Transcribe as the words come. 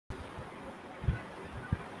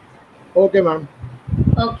Okay, ma'am.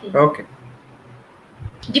 Okay. Okay.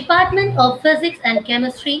 Department of Physics and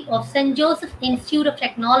Chemistry of St. Joseph Institute of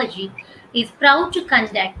Technology is proud to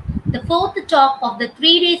conduct the fourth talk of the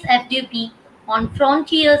 3 days FDP on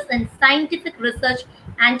frontiers in scientific research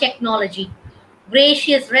and technology.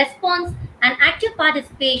 Gracious response and active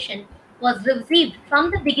participation was received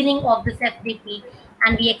from the beginning of this FDP,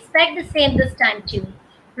 and we expect the same this time too.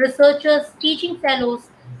 Researchers, teaching fellows,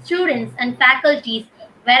 students, and faculties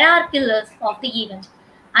were our pillars of the event.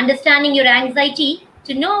 Understanding your anxiety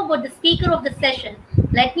to know about the speaker of the session,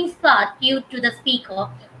 let me start you to the speaker,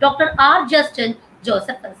 Dr. R. Justin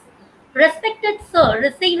Joseyphus. Respected Sir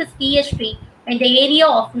received his PhD in the area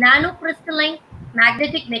of nanocrystalline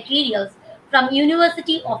magnetic materials from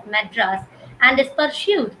University of Madras and has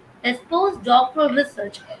pursued his postdoctoral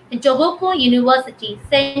research in Tohoku University,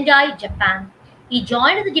 Sendai, Japan. He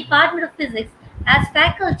joined the Department of Physics as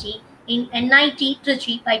faculty in NIT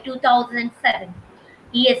Trichy by 2007.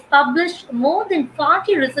 He has published more than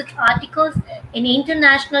 40 research articles in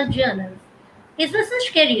international journals. His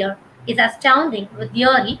research career is astounding with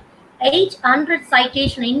nearly 800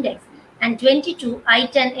 citation index and 22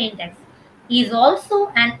 I-10 index. He is also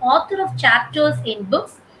an author of chapters in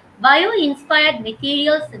books Bio-Inspired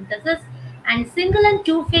Material Synthesis and Single and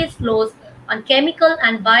Two-Phase Flows on Chemical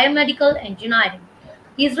and Biomedical Engineering.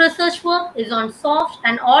 His research work is on soft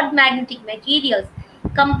and odd magnetic materials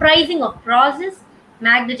comprising of process,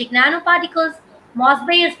 magnetic nanoparticles,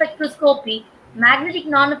 Mossbauer spectroscopy, magnetic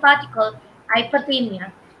nanoparticle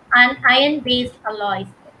hyperthermia, and iron-based alloys.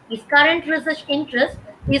 His current research interest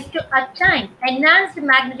is to attain enhanced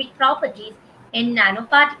magnetic properties in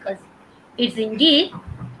nanoparticles. It's indeed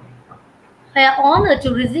an honor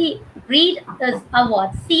to read his award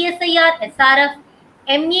CSIR SRF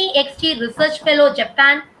MEXT Research Fellow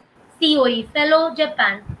Japan, COE Fellow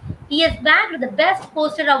Japan. He has bagged the Best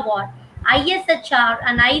Poster Award ISHR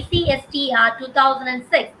and ICSTR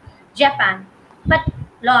 2006 Japan. But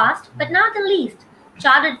last but not the least,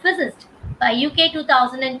 Chartered Physicist by UK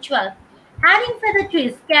 2012. Adding feather to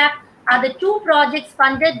his cap are the two projects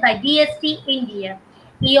funded by DST India.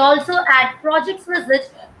 He also had projects research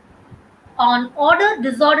on order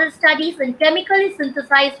disorder studies in chemically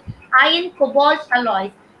synthesized iron cobalt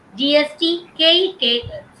alloys, DST KEK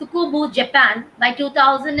Tsukubu, Japan by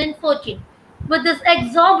 2014. With this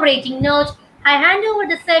exuberating note, I hand over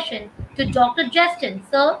the session to Dr. Justin.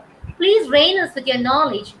 Sir, please reign us with your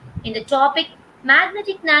knowledge in the topic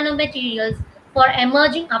magnetic nanomaterials for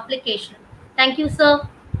emerging application. Thank you, sir.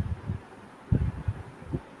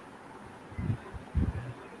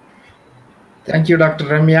 Thank you, Dr.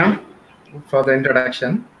 Ramya, for the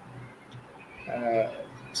introduction.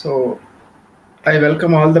 So I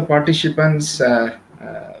welcome all the participants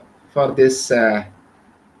for this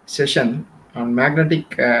session on magnetic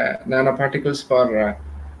nanoparticles for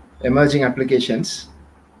emerging applications.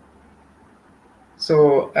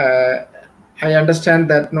 So I understand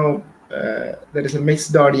that there is a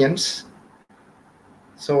mixed audience.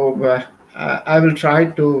 So I will try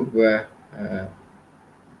to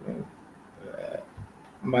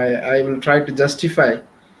I will try to justify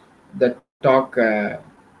the talk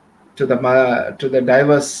to the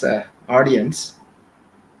diverse audience.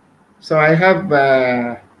 So I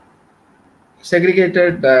have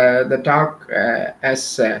segregated the talk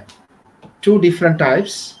as two different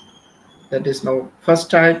types. That is,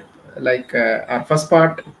 first type, like our first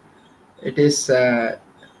part, it is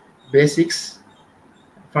basics,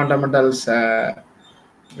 fundamentals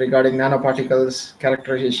regarding nanoparticles,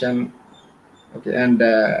 characterization, okay, and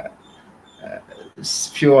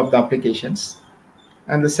few of the applications.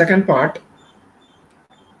 And the second part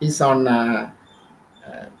is on the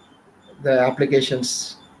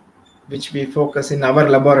applications which we focus in our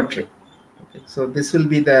laboratory. Okay, so this will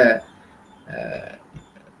be the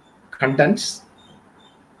contents.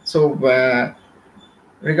 So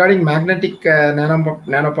regarding magnetic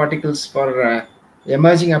nanoparticles for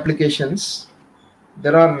emerging applications,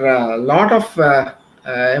 there are a lot of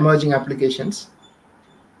emerging applications,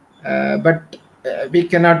 but we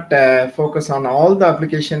cannot focus on all the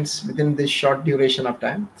applications within this short duration of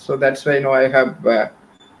time. So that's why I have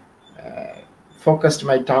focused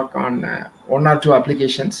my talk on one or two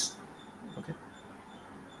applications. Okay.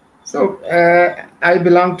 So I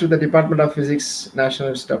belong to the Department of Physics, National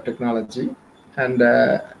Institute of Technology, and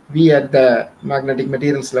we at the Magnetic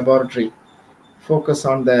Materials Laboratory focus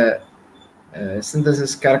on the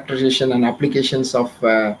synthesis, characterization, and applications of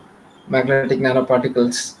magnetic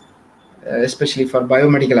nanoparticles, especially for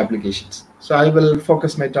biomedical applications. So I will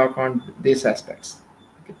focus my talk on these aspects.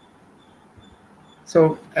 Okay.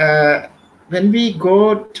 So when we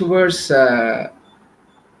go towards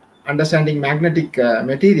understanding magnetic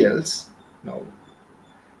materials,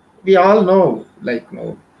 we all know, like,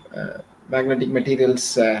 magnetic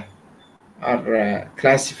materials are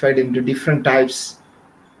classified into different types,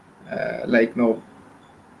 like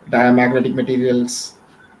diamagnetic materials,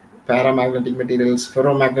 paramagnetic materials,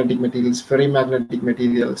 ferromagnetic materials, ferrimagnetic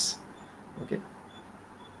materials. Okay,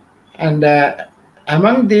 and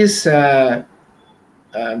among these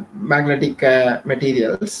magnetic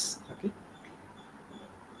materials, okay,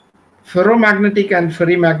 ferromagnetic and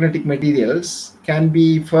ferrimagnetic materials can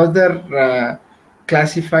be further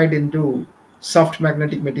classified into soft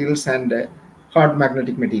magnetic materials and hard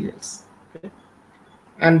magnetic materials. Okay?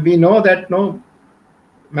 And we know that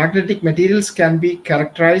magnetic materials can be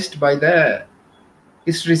characterized by the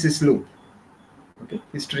hysteresis loop. Okay,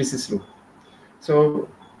 hysteresis loop. So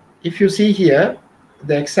if you see here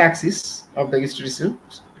the x-axis of the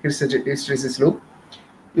hysteresis loop,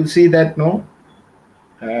 you see that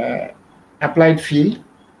applied field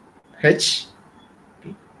H,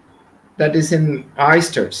 okay, that is in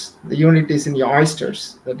oysters. The unit is in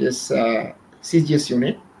oysters, that is CGS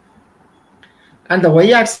unit. And the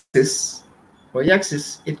y-axis,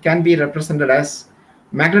 it can be represented as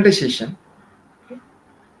magnetization. Okay.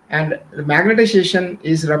 And the magnetization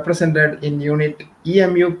is represented in unit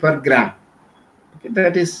EMU per gram. Okay.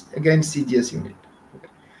 That is again CGS unit. Okay.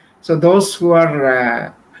 So those who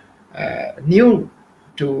are new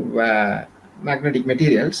to magnetic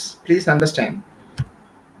materials, please understand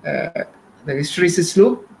the hysteresis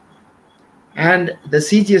loop and the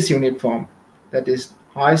CGS unit form, that is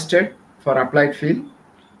Oersted for applied field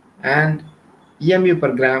and EMU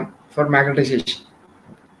per gram for magnetization.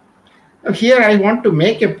 Now here I want to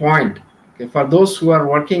make a point, okay, for those who are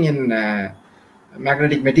working in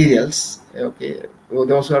magnetic materials, okay,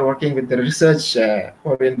 those who are working with the research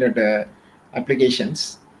oriented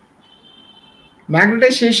applications.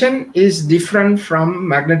 Magnetization is different from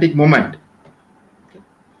magnetic moment. Okay.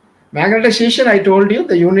 Magnetization, I told you,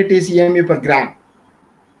 the unit is EMU per gram.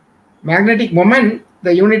 Magnetic moment,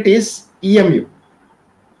 the unit is EMU,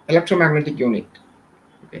 electromagnetic unit.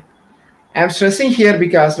 Okay. I am stressing here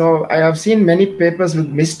because I have seen many papers with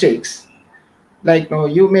mistakes. Like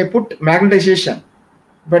you may put magnetization,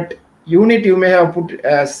 but unit you may have put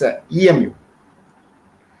as EMU.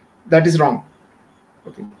 That is wrong.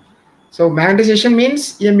 Okay. So magnetization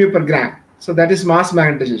means EMU per gram. So that is mass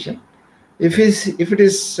magnetization. If it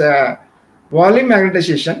is volume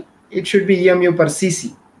magnetization, it should be EMU per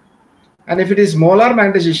cc. And if it is molar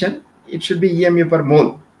magnetization, it should be EMU per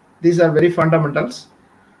mole. These are very fundamentals.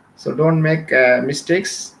 So don't make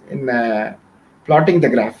mistakes in plotting the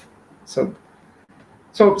graph. So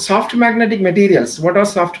soft magnetic materials. What are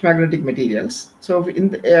soft magnetic materials? So in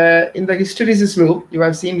the hysteresis loop, you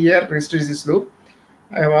have seen here hysteresis loop.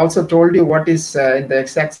 I have also told you what is in the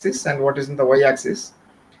x-axis and what is in the y-axis.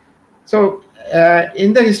 So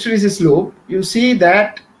in the hysteresis loop, you see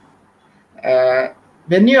that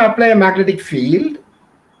when you apply a magnetic field,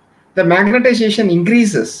 the magnetization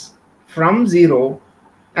increases from 0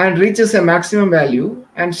 and reaches a maximum value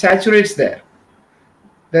and saturates there.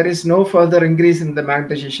 There is no further increase in the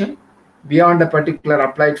magnetization beyond a particular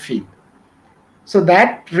applied field. So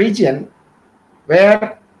that region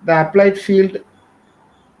where the applied field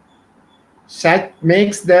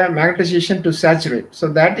makes the magnetization to saturate.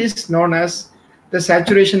 So that is known as the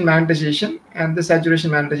saturation magnetization and the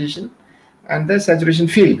saturation magnetization and the saturation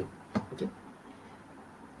field. Okay.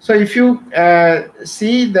 So if you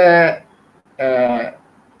see the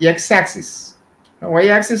x-axis,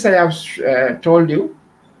 y-axis I have told you,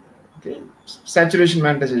 okay, saturation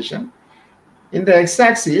magnetization. In the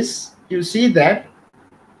x-axis, you see that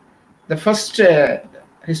the first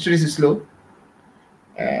hysteresis loop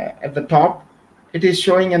at the top, it is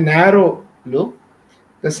showing a narrow loop.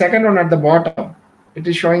 The second one at the bottom, it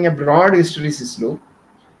is showing a broad hysteresis loop.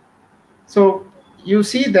 So you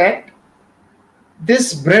see that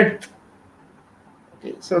this breadth,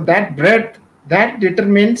 okay, so that breadth, that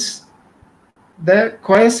determines the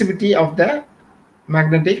coercivity of the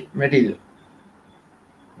magnetic material.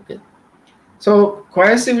 Okay. So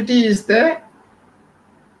coercivity is the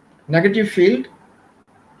negative field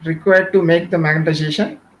required to make the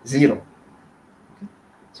magnetization 0. Okay.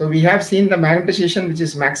 So we have seen the magnetization which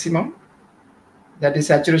is maximum, that is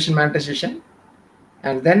saturation magnetization,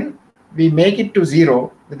 and then we make it to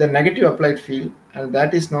 0 with the negative applied field, and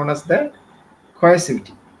that is known as the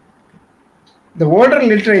coercivity. The older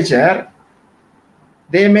literature,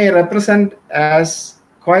 they may represent as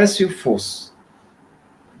coercive force.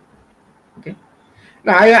 Okay.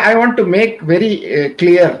 Now I want to make very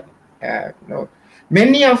clear,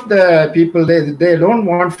 many of the people, they don't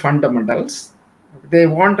want fundamentals. They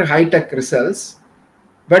want high-tech results,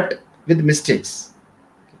 but with mistakes.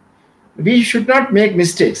 We should not make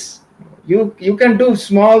mistakes. You can do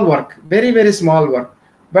small work, very, very small work,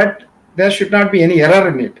 but there should not be any error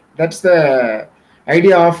in it. That's the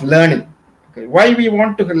idea of learning. Okay. Why we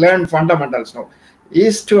want to learn fundamentals now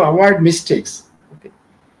is to avoid mistakes. Okay.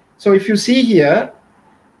 So if you see here,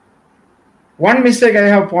 one mistake I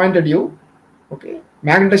have pointed you, okay,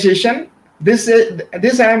 magnetization. This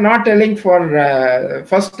I am not telling for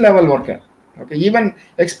first level worker. Okay, even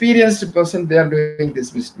experienced person, they are doing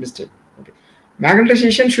this mistake. Okay,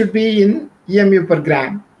 magnetization should be in EMU per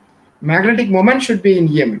gram. Magnetic moment should be in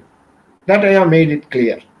EMU. That I have made it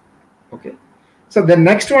clear. Okay, so the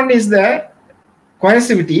next one is the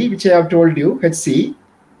coercivity, which I have told you, HC.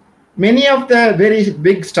 Many of the very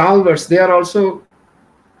big stalwarts, they are also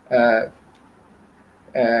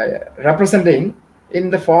representing in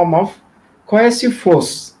the form of coercive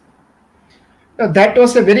force. Now, that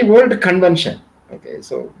was a very old convention. Okay,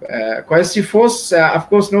 so coercive force, of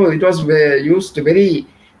course, no, it was used very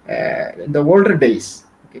in the older days.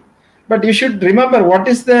 Okay, but you should remember what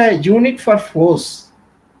is the unit for force.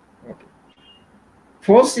 Okay.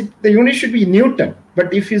 Force, the unit should be Newton.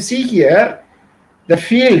 But if you see here, the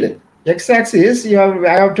field x-axis, I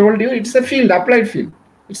have told you, it's a field, applied field.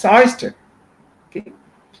 It's oyster. Okay,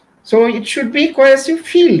 so it should be coercive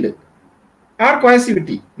field or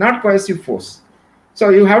coercivity, not coercive force. So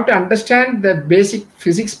you have to understand the basic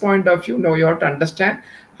physics point of view. Now you have to understand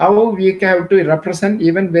how we have to represent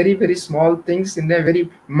even very, very small things in a very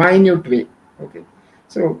minute way. Okay.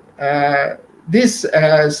 So this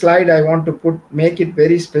slide I want to make it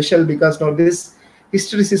very special, because now this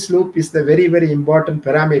hysteresis loop is the very, very important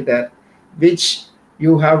parameter which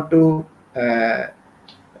you have to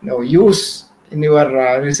use in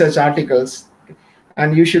your research articles,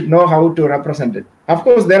 and you should know how to represent it. Of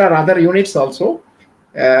course, there are other units also.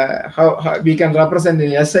 How we can represent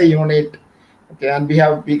in SI unit, okay, and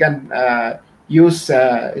we can use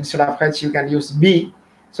instead of H, you can use B.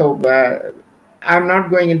 So I'm not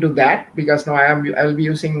going into that, because now I will be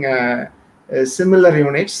using similar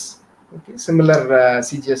units, okay, similar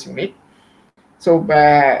CGS unit. So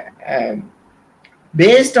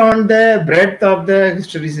based on the breadth of the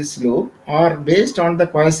hysteresis loop or based on the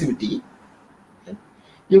coercivity, okay,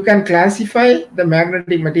 you can classify the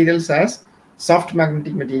magnetic materials as soft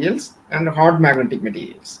magnetic materials and hard magnetic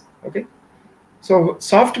materials. Okay, so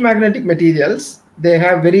soft magnetic materials, they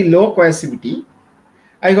have very low coercivity.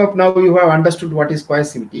 I hope now you have understood what is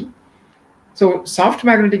coercivity. So soft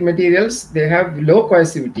magnetic materials, they have low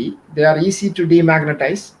coercivity. They are easy to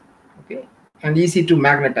demagnetize, okay, and easy to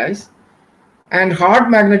magnetize. And hard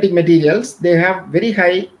magnetic materials, they have very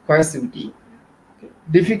high coercivity, okay,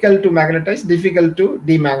 difficult to magnetize, difficult to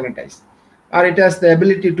demagnetize, or it has the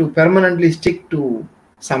ability to permanently stick to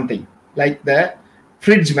something, like the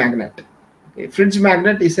fridge magnet. Okay, fridge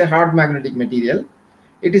magnet is a hard magnetic material.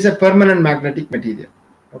 It is a permanent magnetic material.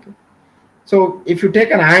 Okay, so if you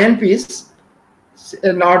take an iron piece,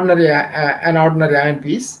 an ordinary iron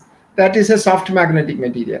piece, that is a soft magnetic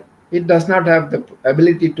material. It does not have the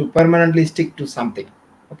ability to permanently stick to something.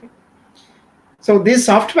 Okay, so these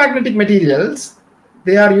soft magnetic materials,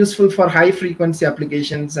 they are useful for high frequency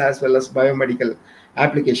applications as well as biomedical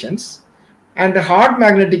applications. And the hard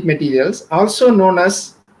magnetic materials, also known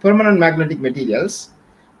as permanent magnetic materials,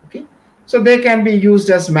 okay, so they can be used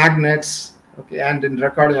as magnets, okay, and in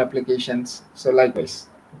recording applications, so likewise.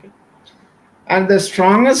 Okay, and the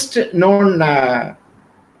strongest known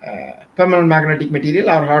permanent magnetic material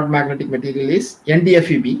or hard magnetic material is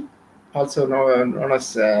NdFeB, also known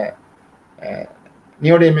as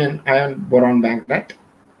neodymium ion boron magnet.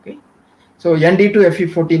 Okay, so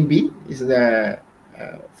Nd2Fe14b is the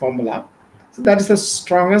formula. So that is the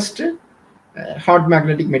strongest hard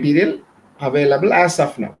magnetic material available as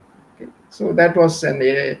of now. Okay, so that was in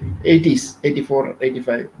the 80s, 84,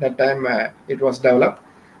 85. That time it was developed,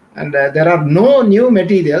 and there are no new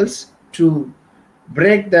materials to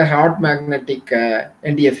break the hard magnetic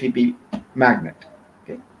NdFeB magnet.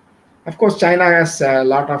 Okay, of course, China has a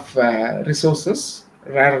lot of resources,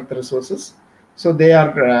 rare earth resources, so they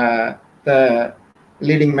are the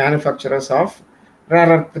leading manufacturers of rare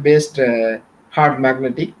earth based hard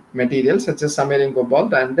magnetic materials such as samarium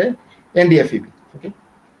cobalt and NdFeB. Okay,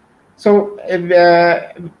 so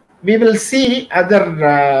we will see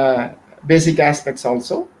other basic aspects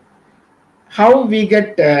also, how we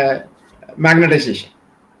get magnetization.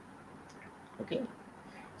 Okay,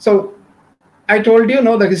 so I told you,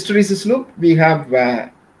 the hysteresis loop, we have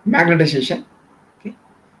magnetization. Okay,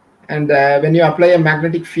 and when you apply a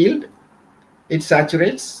magnetic field, it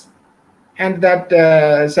saturates, and that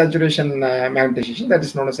saturation magnetization, that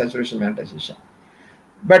is known as saturation magnetization.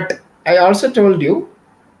 But I also told you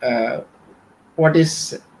what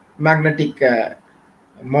is magnetic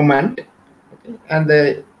moment, okay? And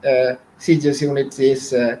the CGS unit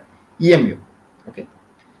is EMU. Okay,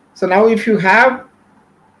 so now if you have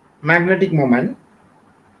magnetic moment,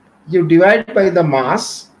 you divide by the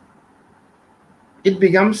mass, it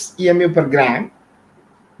becomes EMU per gram.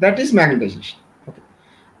 That is magnetization. Okay.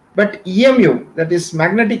 But EMU, that is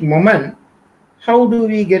magnetic moment, how do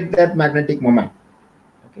we get that magnetic moment?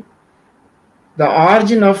 Okay. The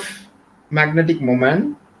origin of magnetic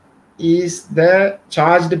moment is the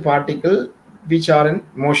charged particle which are in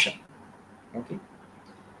motion. Okay.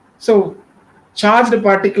 So charged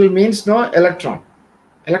particle means no electron.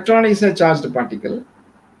 Electron is a charged particle.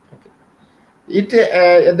 Okay.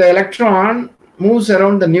 The electron moves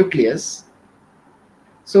around the nucleus.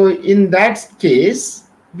 So in that case,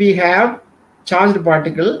 we have charged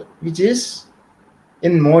particle which is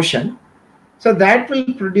in motion. So that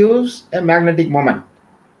will produce a magnetic moment.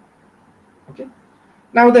 Okay.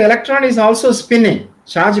 Now the electron is also spinning.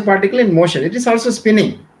 Charged particle in motion, it is also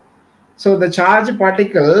spinning. So the charged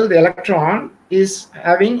particle, the electron, is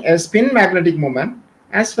having a spin magnetic moment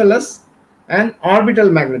as well as an orbital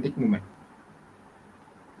magnetic moment.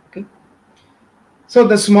 Okay. So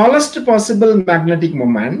the smallest possible magnetic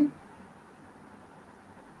moment,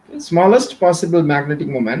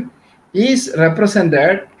 is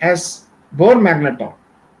represented as Bohr magneton.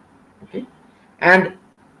 Okay. And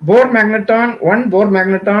Bohr magneton, one Bohr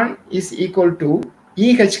magneton is equal to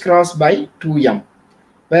EH cross by 2m,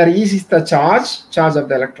 where E is the charge of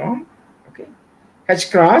the electron. Okay. H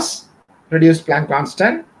cross, reduced Planck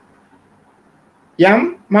constant,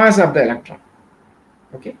 m mass of the electron.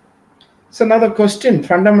 Okay. So now the question,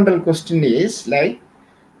 fundamental question is like,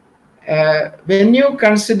 when you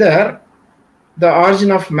consider the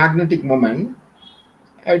origin of magnetic moment,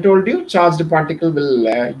 I told you charged particle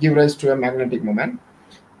will give rise to a magnetic moment.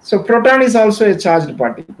 So proton is also a charged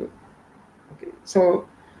particle. Okay. So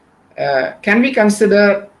can we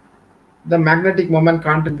consider the magnetic moment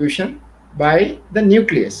contribution by the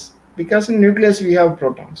nucleus? Because in nucleus we have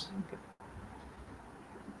protons. Okay.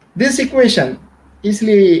 This equation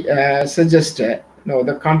easily suggests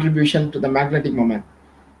the contribution to the magnetic moment.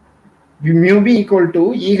 Mu be equal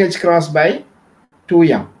to EH cross by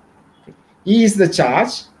 2m. E is the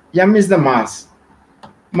charge, m is the mass.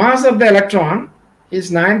 Mass of the electron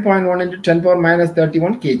is 9.1 into 10 power minus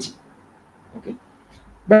 31 kg. Okay.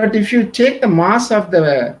 But if you take the mass of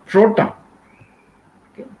the proton,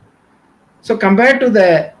 okay, so compared to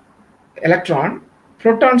the electron,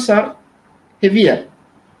 protons are heavier.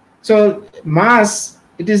 So mass,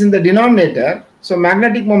 it is in the denominator. So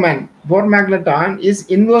magnetic moment, Bohr magneton, is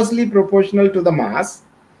inversely proportional to the mass.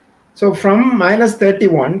 So from minus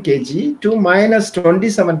 31 kg to minus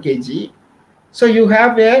 27 kg, so you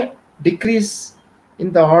have a decrease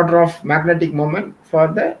in the order of magnetic moment for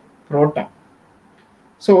the proton.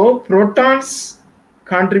 So protons'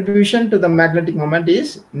 contribution to the magnetic moment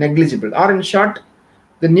is negligible, or in short,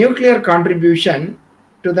 the nuclear contribution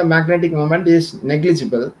to the magnetic moment is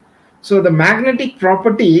negligible. So the magnetic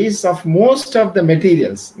properties of most of the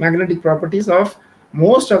materials,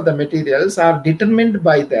 are determined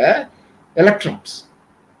by the electrons.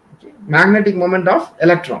 Okay. Magnetic moment of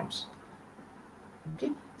electrons.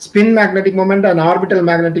 Okay. Spin magnetic moment and orbital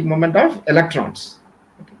magnetic moment of electrons.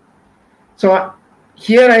 Okay. So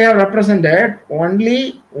here I have represented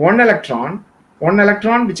only one electron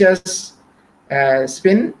which has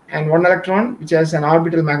spin and one electron which has an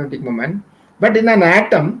orbital magnetic moment. But in an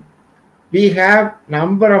atom, we have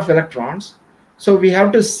number of electrons, so we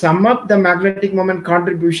have to sum up the magnetic moment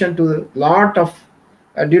contribution to the lot of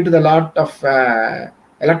due to the lot of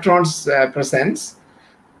electrons presence.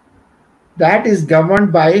 That is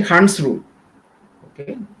governed by Hund's rule.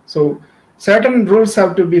 Okay, so certain rules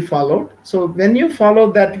have to be followed. So when you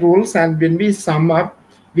follow that rules and when we sum up,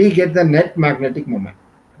 we get the net magnetic moment.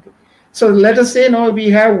 Okay. So let us say now we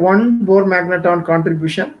have one Bohr magneton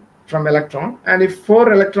contribution from electron, and if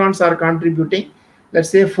 4 electrons are contributing, let's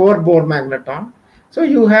say 4 Bohr magneton, so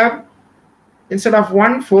you have instead of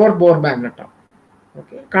 1, 4 Bohr magneton.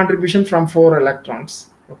 Okay, contribution from 4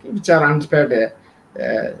 electrons, okay, which are unpaired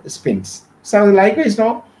spins. So likewise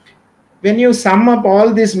now, when you sum up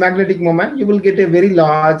all this magnetic moment, you will get a very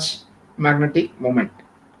large magnetic moment.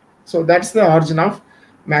 So that's the origin of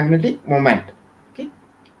magnetic moment. Okay,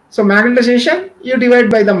 so magnetization, you divide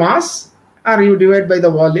by the mass, or you divide by the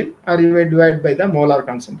volume, or you divide by the molar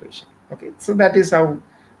concentration. Okay, so that is how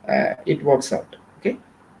it works out. Okay,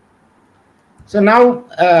 so now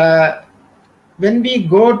when we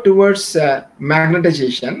go towards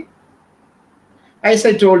magnetization, as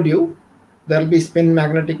I told you, there will be spin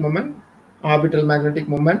magnetic moment, orbital magnetic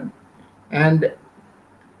moment, and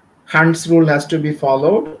Hund's rule has to be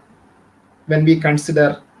followed when we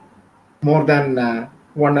consider more than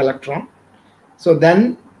one electron. So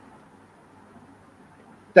then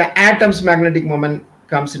the atom's magnetic moment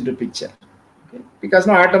comes into picture. Okay? Because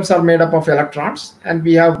now atoms are made up of electrons, and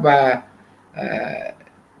we have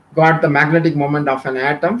got the magnetic moment of an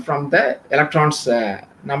atom from the electrons,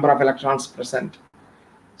 number of electrons present.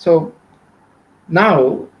 So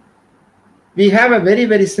now we have a very,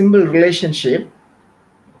 very simple relationship.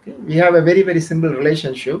 Okay? We have a very, very simple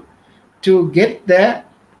relationship to get the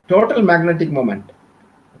total magnetic moment.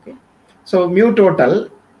 Okay? So mu total,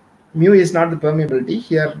 mu is not the permeability.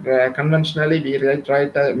 Here conventionally we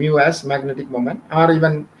write mu as magnetic moment, or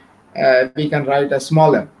even we can write a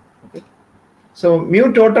small m. Okay? So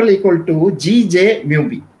mu total equal to Gj mu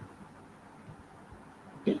b.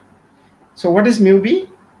 Okay? So what is mu b?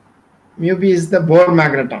 Mu b is the Bohr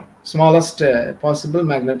magneton, smallest possible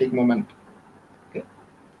magnetic moment. Okay?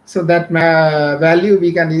 So that value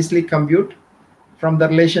we can easily compute from the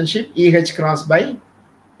relationship Eh cross by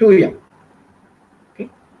 2m. Okay?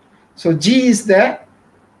 So G is the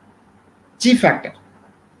G factor.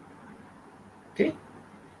 Okay?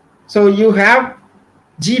 So you have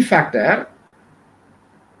G factor.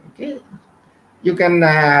 Okay? You can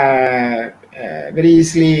very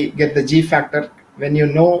easily get the G factor when you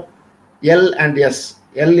know L and S.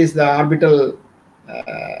 L is the orbital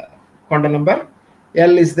quantum number.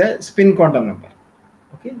 L is the spin quantum number.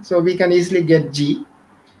 Okay, so we can easily get G,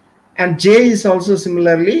 and J is also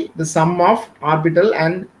similarly the sum of orbital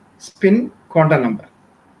and spin quantum number.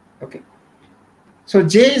 Okay, so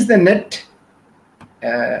J is the net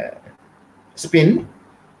spin.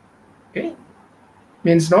 Okay,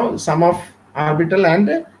 means no sum of orbital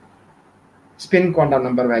and spin quantum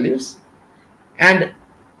number values, and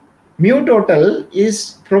mu total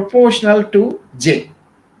is proportional to J.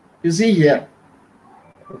 You see here.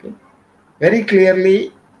 Okay. Very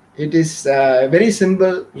clearly, it is a very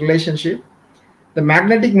simple relationship. The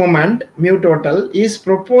magnetic moment mu total is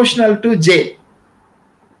proportional to J.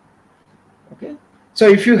 Okay. So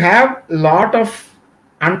if you have a lot of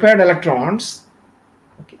unpaired electrons,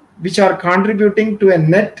 okay, which are contributing to a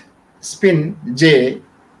net spin J,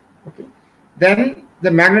 okay, then the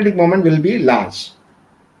magnetic moment will be large.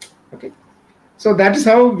 Okay. So that is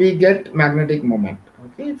how we get magnetic moment,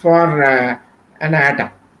 okay, for an atom.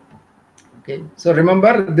 Okay, so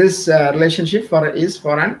remember this relationship is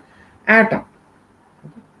for an atom.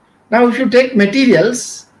 Okay. Now, if you take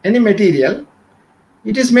materials, any material,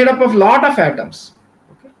 it is made up of lot of atoms.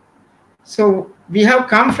 Okay. So we have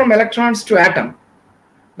come from electrons to atom.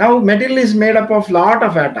 Now material is made up of lot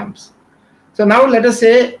of atoms. So now let us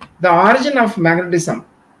say the origin of magnetism,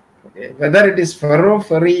 okay, whether it is ferro,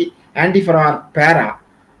 ferri, antiferro, or para,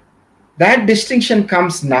 that distinction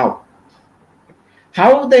comes now.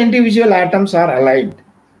 How the individual atoms are aligned.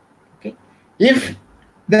 Okay. If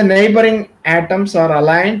the neighboring atoms are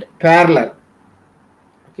aligned parallel,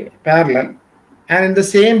 okay, parallel, and in the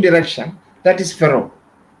same direction, that is ferro.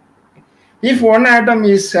 If one atom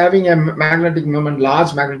is having a magnetic moment,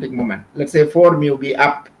 large magnetic moment, let's say 4 mu b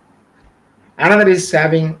up, another is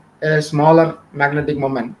having a smaller magnetic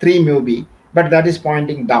moment, 3 mu b, but that is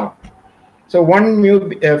pointing down. So 4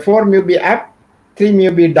 mu b up, 3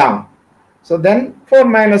 mu b down. So then 4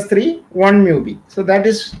 minus 3, 1 mu b. So that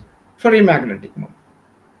is ferrimagnetic moment.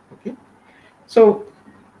 Okay. So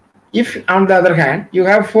if on the other hand you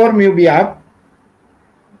have 4 mu b up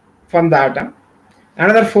from the atom,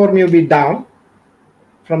 another 4 mu b down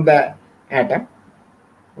from the atom,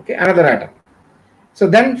 okay, another atom. So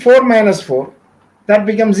then 4 minus 4, that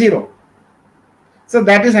becomes 0. So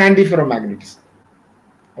that is antiferromagnetism.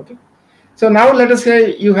 Okay. So now let us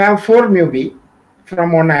say you have 4 mu b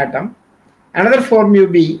from one atom, another 4 mu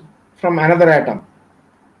b from another atom.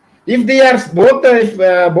 If they are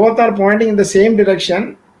both are pointing in the same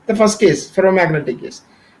direction, the first case, ferromagnetic case.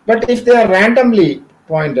 But if they are randomly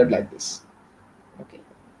pointed like this, okay,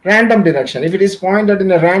 random direction, if it is pointed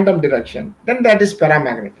in a random direction, then that is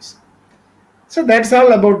paramagnetism. So that's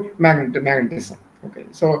all about magnetism. Okay,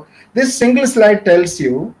 so this single slide tells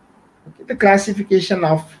you, okay, the classification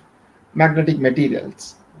of magnetic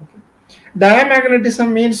materials.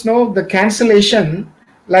 Diamagnetism means the cancellation,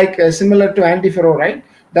 like similar to antiferro, right?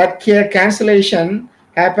 That cancellation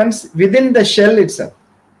happens within the shell itself.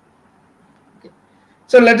 Okay.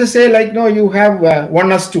 So let us say you have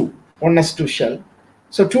 1s2 shell.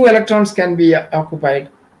 So 2 electrons can be occupied,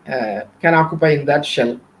 can occupy in that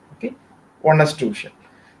shell. Okay, 1s2 shell.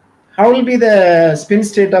 how will be the spin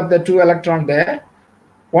state of the two electron there?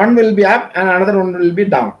 One will be up and another one will be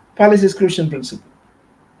down. Pauli's exclusion principle.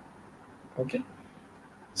 Okay.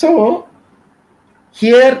 So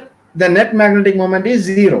here the net magnetic moment is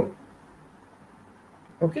 0.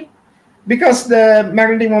 Okay. Because the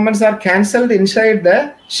magnetic moments are cancelled inside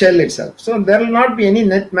the shell itself. So there will not be any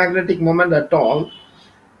net magnetic moment at all.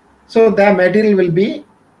 So the material will be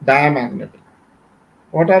diamagnetic.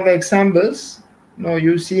 What are the examples? No,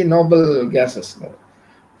 you see noble gases. No.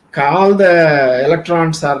 All the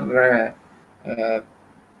electrons are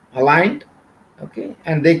aligned, okay,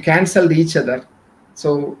 and they cancel each other.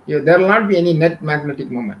 So there will not be any net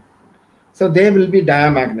magnetic moment. So they will be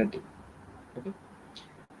diamagnetic. Okay.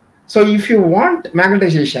 So if you want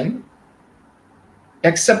magnetization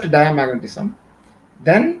except diamagnetism,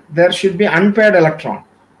 then there should be unpaired electron.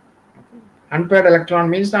 Okay. Unpaired electron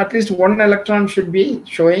means at least one electron should be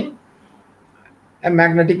showing a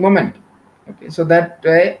magnetic moment. Okay, so that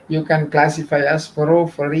way you can classify as ferro,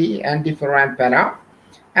 ferri, antiferro, and para.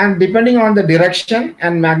 And depending on the direction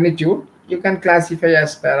and magnitude, you can classify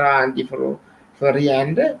as para, antiferro, ferri,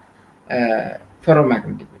 and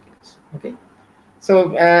ferromagnetic materials. Okay, so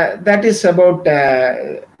that is about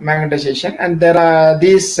magnetization. And there are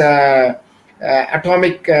these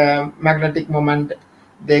atomic magnetic moment.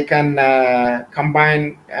 They can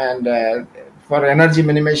combine, and for energy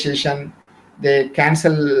minimization, they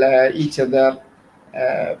cancel each other,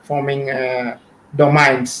 forming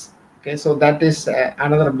domains. Okay, so that is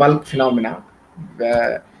another bulk phenomena.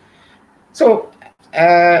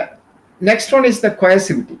 Next one is the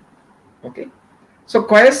coercivity. Okay, so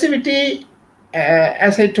coercivity,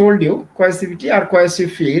 as I told you, coercivity or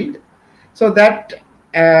coercive field. So that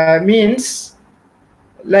means,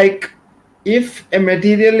 like, if a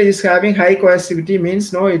material is having high coercivity,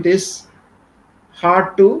 means no, it is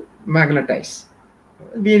hard to magnetize.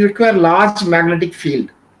 We require large magnetic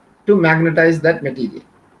field to magnetize that material.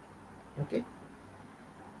 Okay.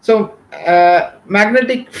 So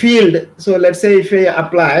magnetic field. So let's say if you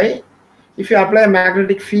apply a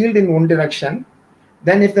magnetic field in one direction,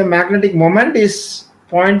 then if the magnetic moment is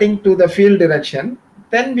pointing to the field direction,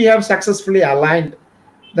 then we have successfully aligned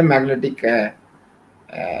the magnetic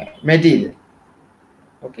material.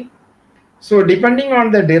 Okay. So depending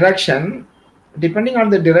on the direction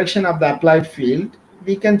of the applied field,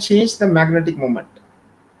 we can change the magnetic moment.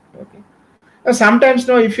 Okay. Now sometimes,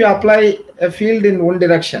 no, if you apply a field in one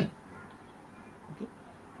direction, okay,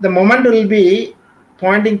 the moment will be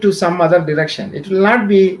pointing to some other direction. It will not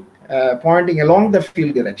be pointing along the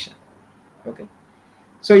field direction. Okay.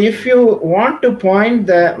 So if you want to point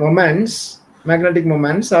the moments, magnetic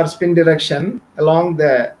moments or spin direction along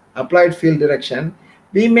the applied field direction,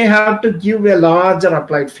 we may have to give a larger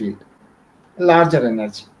applied field, larger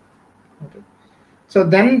energy. Okay. So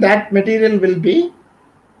then that material will be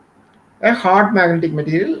a hard magnetic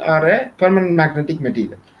material or a permanent magnetic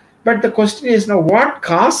material. But the question is now, what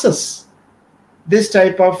causes this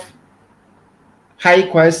type of high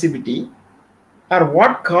coercivity, or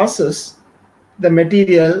what causes the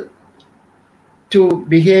material to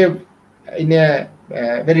behave in a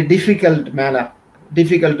very difficult manner,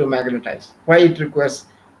 difficult to magnetize? Why it requires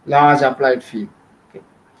large applied field? Okay.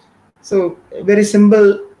 So a very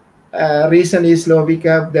simple reason is, we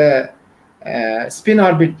have the spin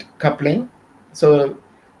orbit coupling. So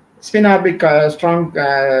spin orbit strong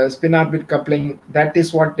spin orbit coupling, that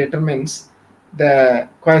is what determines the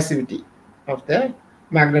coercivity of the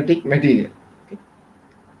magnetic material. Okay.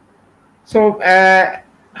 So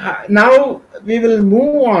now we will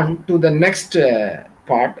move on to the next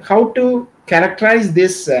part, how to characterize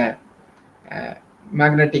this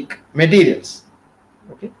magnetic materials.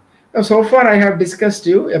 Okay. Now, so far I have discussed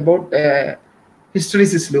you about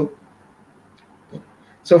hysteresis loop.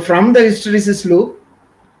 So from the hysteresis loop,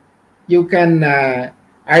 you can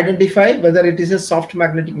identify whether it is a soft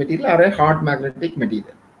magnetic material or a hard magnetic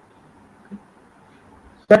material.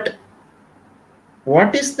 But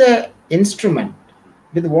what is the instrument?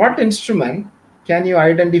 With what instrument can you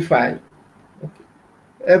identify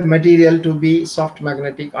a material to be soft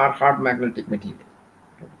magnetic or hard magnetic material?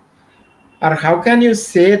 Or how can you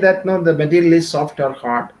say that no, the material is soft or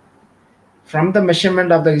hard? From the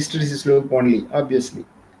measurement of the hysteresis loop only, obviously.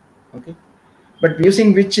 Okay, but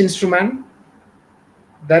using which instrument?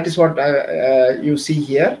 That is what you see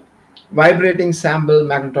here, vibrating sample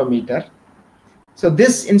magnetometer. So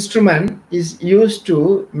this instrument is used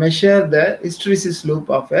to measure the hysteresis loop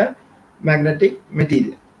of a magnetic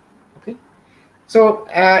material. Okay, so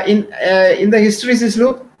in the hysteresis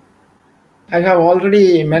loop, I have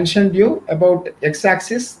already mentioned you about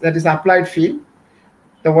x-axis, that is applied field.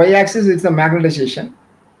 The y-axis is the magnetization.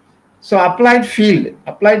 So applied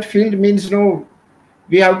field means no,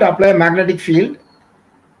 we have to apply a magnetic field.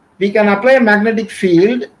 We can apply a magnetic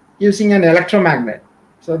field using an electromagnet.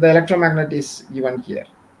 So the electromagnet is given here.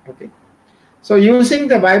 Okay. So using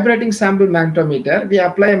the vibrating sample magnetometer, we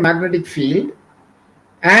apply a magnetic field,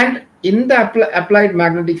 and in the applied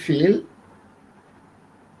magnetic field,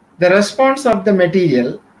 the response of the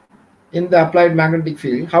material in the applied magnetic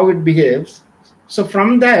field, how it behaves. So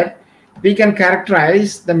from that, we can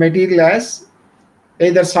characterize the material as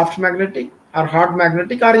either soft magnetic or hard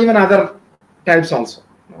magnetic or even other types also.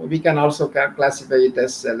 We can also classify it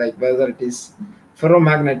as like whether it is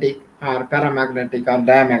ferromagnetic or paramagnetic or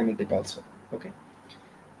diamagnetic also. Okay.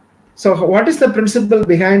 So what is the principle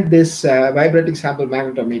behind this vibrating sample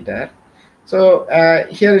magnetometer? So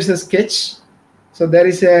here is a sketch. So there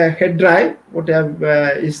is a head drive, what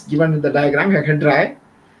is given in the diagram, a head drive,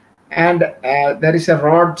 and there is a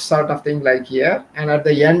rod sort of thing like here, and at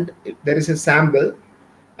the end there is a sample,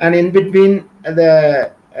 and in between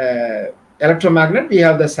the electromagnet we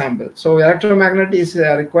have the sample. So electromagnet is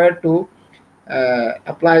required to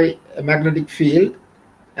apply a magnetic field,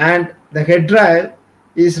 and the head drive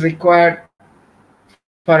is required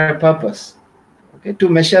for a purpose, okay, to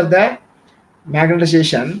measure the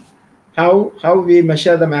magnetization. How we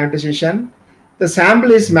measure the magnetization? The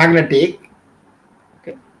sample is magnetic,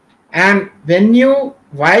 okay, and when you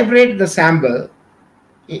vibrate the sample,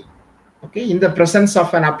 okay, in the presence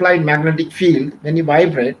of an applied magnetic field, when you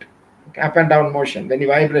vibrate, okay, up and down motion, when you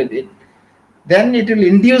vibrate it, then it will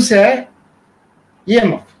induce a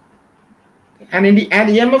EMF, and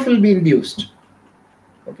EMF will be induced.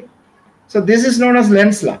 Okay, so this is known as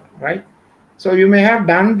Lenz's law, right? So you may have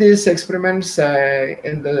done these experiments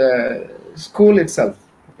in the school itself.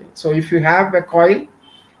 Okay. So if you have a coil,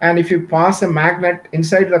 and if you pass a magnet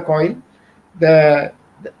inside the coil, the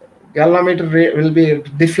galvanometer will be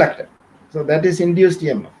deflected. So that is induced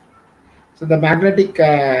EMF. So the magnetic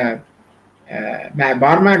bar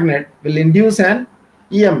magnet will induce an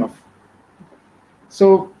EMF.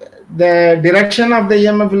 So the direction of the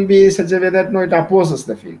EMF will be such a way that no, it opposes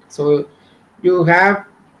the field. So you have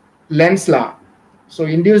Lenz's law. So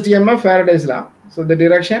induced EMF, Faraday's law. So the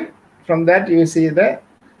direction, from that you see the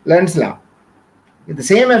Lenz's law. The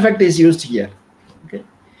same effect is used here. Okay.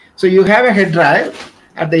 So you have a head drive.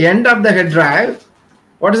 At the end of the head drive,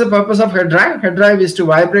 what is the purpose of head drive? Head drive is to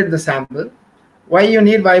vibrate the sample. Why you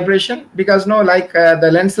need vibration? Because no, like the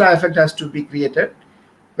Lenz's law effect has to be created,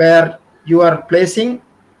 where you are placing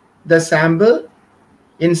the sample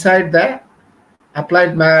inside the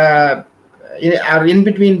applied or in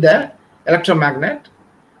between the electromagnet.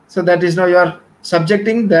 So that is now you are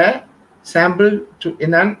subjecting the sample to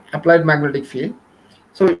in an applied magnetic field.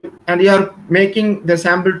 So, and you are making the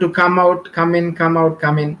sample to come out, come in, come out,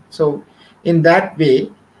 come in. So in that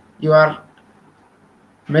way, you are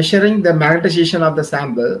measuring the magnetization of the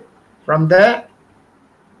sample from the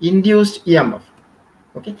induced EMF.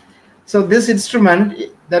 Okay. So this instrument,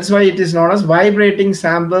 that's why it is known as vibrating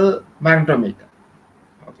sample magnetometer.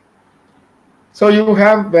 Okay. So you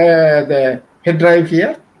have the head drive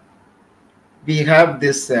here. We have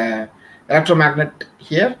this electromagnet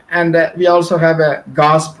here, and we also have a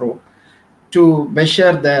Gauss probe to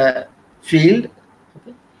measure the field.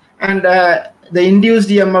 Okay. And the induced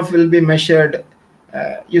EMF will be measured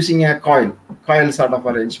using a coil sort of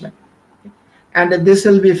arrangement. Okay. And this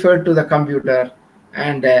will be fed to the computer,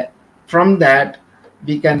 and from that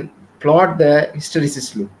we can plot the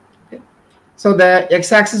hysteresis loop. Okay. So the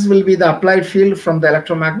x-axis will be the applied field from the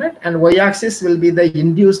electromagnet, and y-axis will be the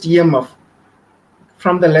induced EMF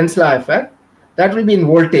from the Lenz's law effect. That will be in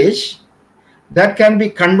voltage. That can be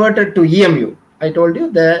converted to EMU. I told you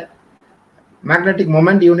the magnetic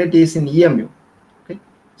moment unit is in EMU. Okay.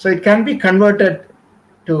 So it can be converted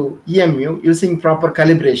to EMU using proper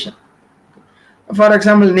calibration. For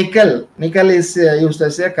example, nickel is used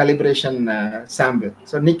as a calibration sample.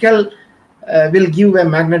 So nickel will give a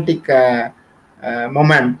magnetic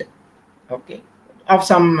moment, okay, of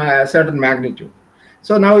some certain magnitude.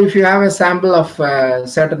 So now if you have a sample of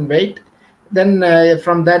certain weight, then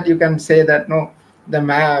from that you can say that no, the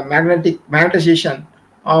magnetization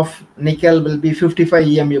of nickel will be 55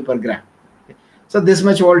 EMU per gram. Okay. So this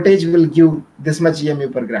much voltage will give this much EMU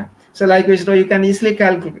per gram. So likewise, you can easily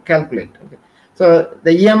calculate. Okay. So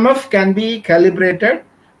the EMF can be calibrated,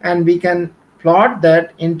 and we can plot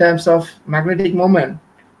that in terms of magnetic moment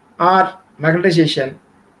or magnetization.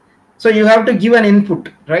 So you have to give an input,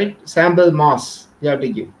 right? Sample mass you have to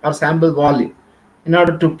give, or sample volume, in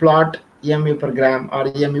order to plot EMU per gram or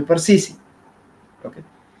EMU per cc. Okay.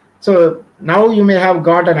 So now you may have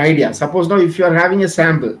got an idea. Suppose now if you are having a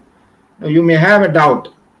sample, you may have a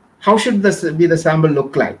doubt how should this be the sample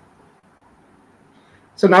look like?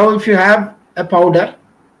 So now if you have a powder,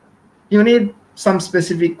 you need some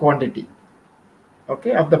specific quantity,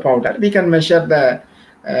 okay, of the powder. We can measure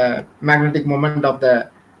the magnetic moment of the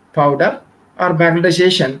powder or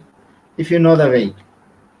magnetization if you know the weight.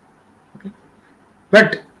 Okay.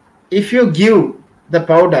 But if you give the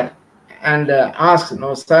powder and ask,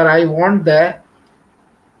 no, sir, I want the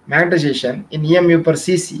magnetization in EMU per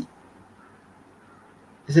cc,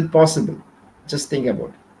 is it possible? Just think about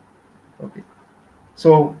it. Okay.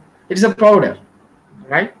 So it's a powder,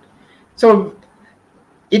 right? So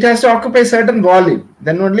it has to occupy certain volume.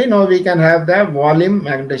 Then only now we can have the volume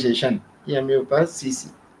magnetization, EMU per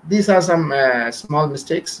cc. These are some small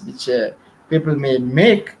mistakes which people may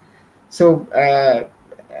make. So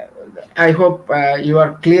I hope you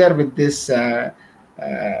are clear with this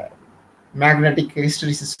magnetic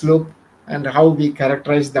hysteresis slope and how we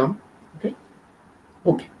characterize them. Okay.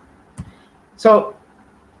 Okay. So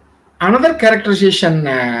another characterization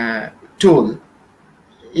tool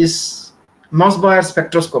is Mossbauer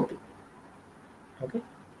spectroscopy. Okay.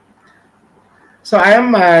 So I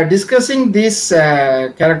am discussing these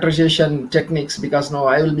characterization techniques because now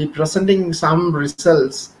I will be presenting some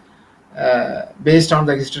results based on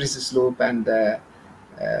the hysteresis loop and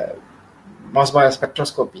Mossbauer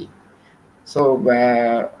spectroscopy. So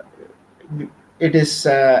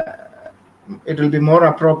it will be more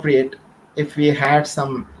appropriate if we had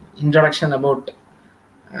some introduction about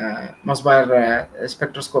Mossbauer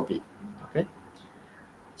spectroscopy. Okay.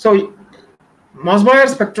 So Mossbauer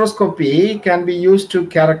spectroscopy can be used to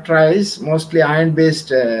characterize mostly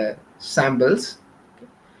ion-based samples,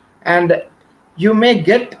 and you may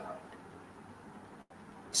get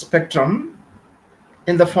spectrum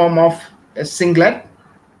in the form of a singlet,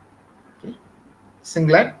 okay,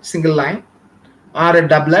 single line, or a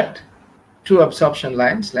doublet, 2 absorption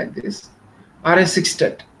lines like this, or a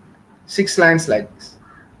sextet, 6 lines like this.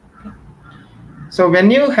 Okay. So when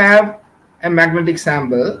you have a magnetic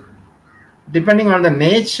sample, depending on the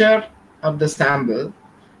nature of the sample,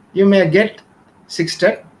 you may get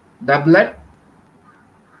sextet, doublet,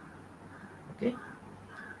 okay,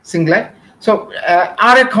 singlet. So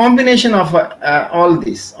or a combination of all of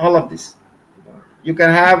this. You can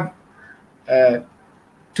have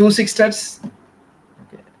 2 sextets,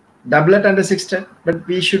 okay, doublet and a sextet, but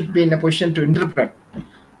we should be in a position to interpret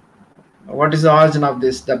what is the origin of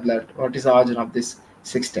this doublet, what is the origin of this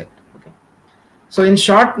sextet. Okay. So in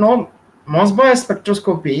short, no, Mossbauer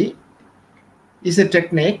spectroscopy is a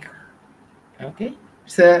technique, okay,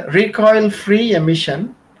 it's a recoil-free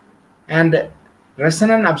emission and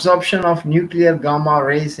resonant absorption of nuclear gamma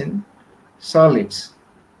rays in solids.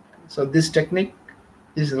 So this technique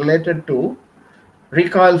is related to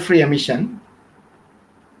recoil-free emission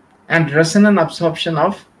and resonant absorption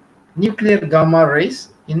of nuclear gamma rays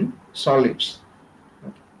in solids.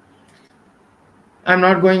 Okay. I'm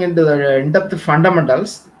not going into the in-depth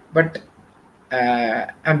fundamentals, but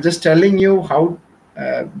I'm just telling you how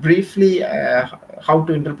briefly how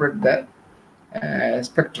to interpret the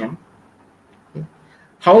spectrum. Okay.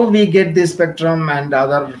 How we get this spectrum and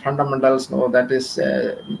other fundamentals, no, that is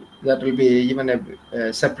that will be even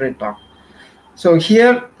a separate talk. So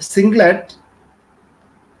here singlet.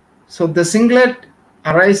 So the singlet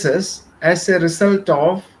arises as a result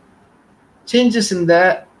of changes in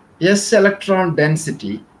the s electron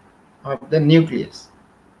density of the nucleus.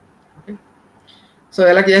 Okay. So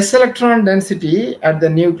like s electron density at the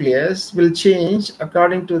nucleus will change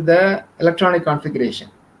according to the electronic configuration.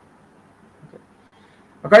 Okay.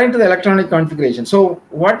 According to the electronic configuration. So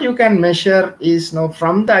what you can measure is now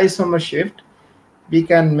from the isomer shift, we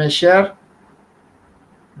can measure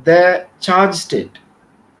the charge state,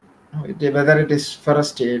 whether it is ferrous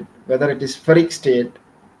state, whether it is ferric state,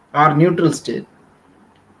 or neutral state.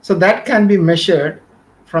 So that can be measured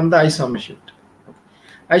from the isomer shift.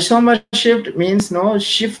 Isomer shift means no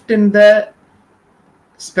shift in the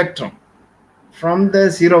spectrum from the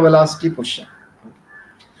zero velocity position.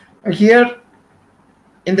 Here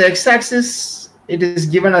in the x-axis it is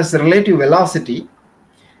given as relative velocity,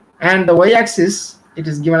 and the y-axis it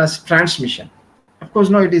is given as transmission. Of course,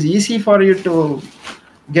 now it is easy for you to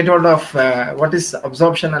get out of what is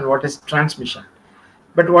absorption and what is transmission.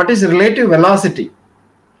 But what is relative velocity?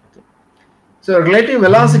 So relative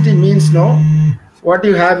velocity means no, what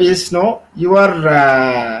you have is no, you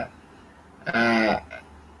are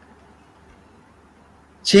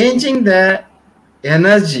changing the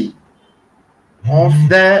energy of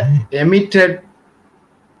the emitted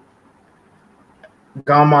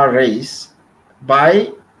gamma rays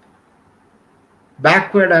by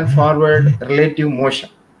backward and forward relative motion.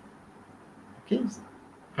 Okay,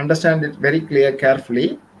 understand it very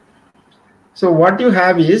carefully. So what you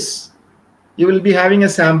have is, you will be having a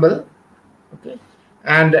sample, okay,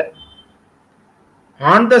 and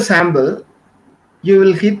on the sample you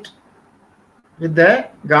will hit with the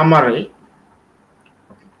gamma ray,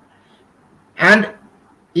 and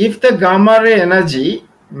if the gamma ray energy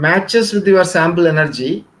matches with your sample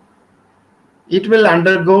energy, it will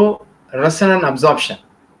undergo resonant absorption.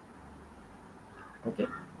 Okay.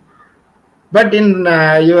 But in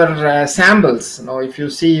your samples, if you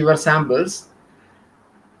see your samples,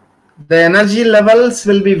 the energy levels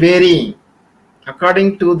will be varying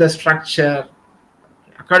according to the structure,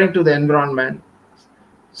 according to the environment.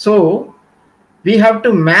 So we have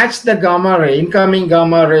to match the gamma ray, incoming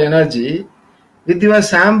gamma ray energy, with your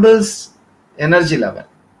sample's energy level.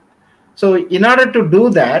 So in order to do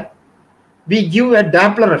that, we give a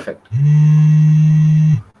Doppler effect.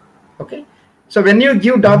 Okay. So when you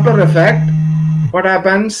give Doppler effect, what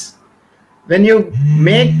happens? When you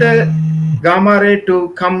make the gamma ray to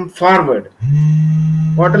come forward,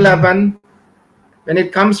 what will happen? When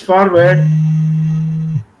it comes forward,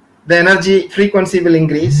 the energy frequency will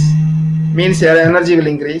increase, means your energy will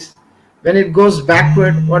increase. When it goes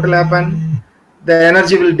backward, what will happen? The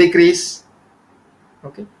energy will decrease.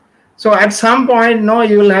 Okay. So at some point,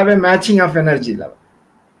 you will have a matching of energy level.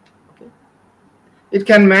 Okay. It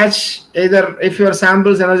can match either, if your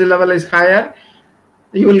sample's energy level is higher,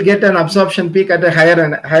 you will get an absorption peak at a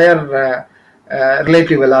higher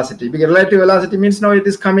relative velocity. Because relative velocity means now it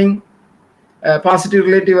is coming, positive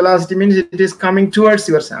relative velocity means it is coming towards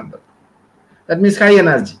your sample. That means high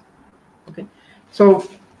energy. Okay. So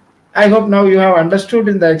I hope now you have understood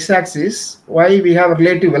in the x-axis why we have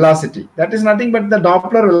relative velocity. That is nothing but the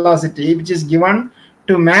Doppler velocity, which is given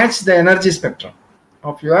to match the energy spectrum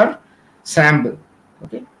of your sample.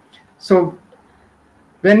 Okay. So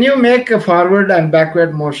when you make a forward and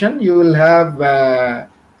backward motion, you will have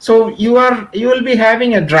so you will be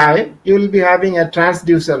having a drive, you will be having a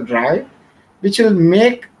transducer drive, which will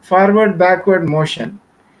make forward backward motion,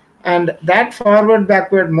 and that forward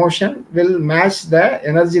backward motion will match the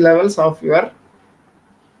energy levels of your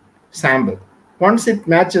sample. Once it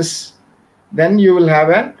matches, then you will have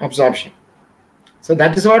an absorption. So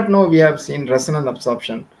that is what now we have seen, resonant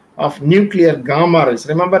absorption of nuclear gamma rays.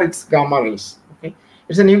 Remember, it's gamma rays. Okay,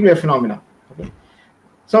 it's a nuclear phenomenon. Okay,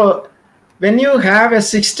 so when you have a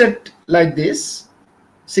sextet like this,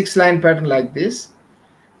 6-line pattern like this,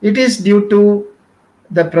 it is due to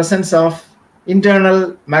the presence of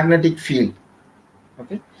internal magnetic field.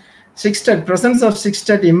 Okay, presence of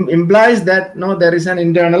sextet implies that there is an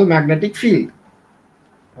internal magnetic field.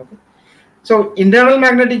 Okay, so internal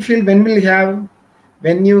magnetic field, when will you have?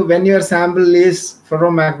 When your sample is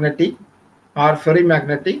ferromagnetic or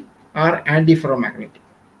ferrimagnetic or antiferromagnetic.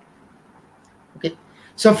 Okay,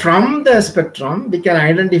 so from the spectrum we can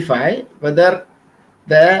identify whether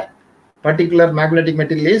the particular magnetic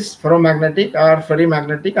material is ferromagnetic or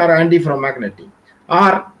ferrimagnetic or antiferromagnetic,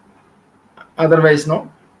 or otherwise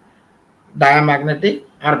diamagnetic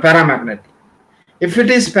or paramagnetic. If it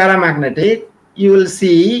is paramagnetic, you will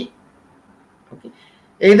see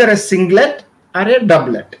either a singlet or a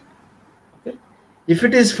doublet. Okay. If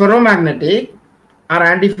it is ferromagnetic or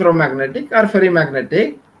antiferromagnetic or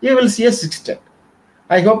ferrimagnetic, you will see a sextet.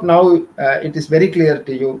 I hope now it is very clear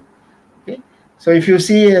to you. So if you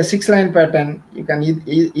see a 6-line pattern, you can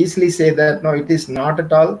easily say that no, it is not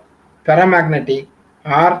at all paramagnetic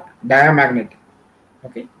or diamagnetic.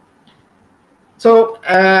 Okay. So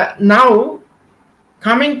now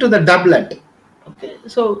coming to the doublet. Okay.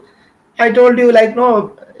 So I told you,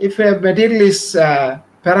 if a material is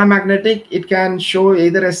paramagnetic, it can show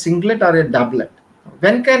either a singlet or a doublet.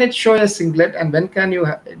 When can it show a singlet and when can you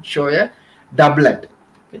show a doublet?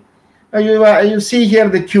 Okay. You see here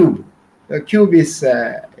the cube. The cube is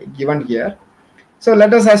given here. So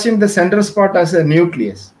let us assume the center spot as a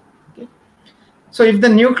nucleus. Okay. So if the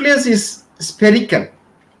nucleus is spherical,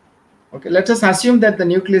 okay, let us assume that the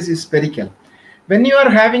nucleus is spherical. When you are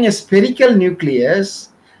having a spherical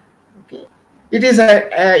nucleus, okay, it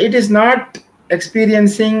is not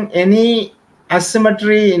experiencing any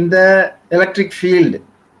asymmetry in the electric field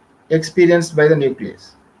experienced by the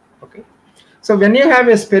nucleus. Okay. So when you have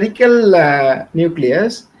a spherical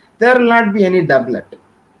nucleus, there will not be any doublet.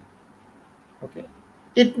 Okay,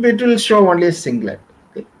 it will show only a singlet.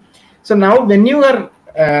 Okay, so now when your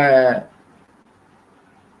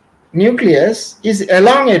nucleus is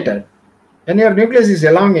elongated,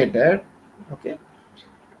 okay,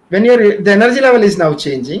 when the energy level is now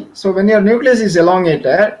changing, so when your nucleus is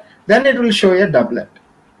elongated, then it will show a doublet.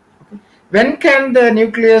 Okay. When can the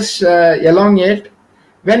nucleus elongate?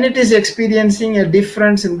 when it is experiencing a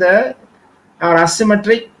difference in the or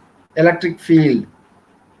asymmetric electric field.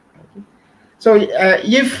 So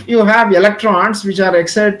if you have electrons which are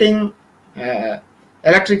exerting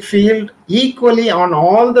electric field equally on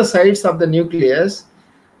all the sides of the nucleus,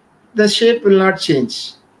 the shape will not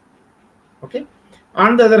change. Okay.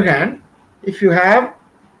 On the other hand, if you have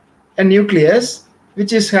a nucleus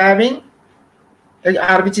which is having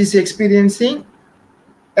or which is experiencing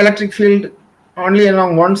electric field only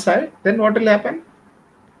along one side, then what will happen?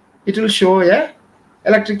 It will show a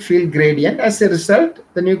electric field gradient. As a result,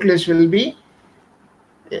 the nucleus will be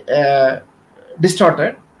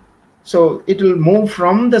distorted. So it will move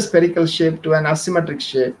from the spherical shape to an asymmetric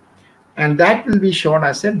shape, and that will be shown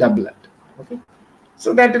as a doublet. Okay.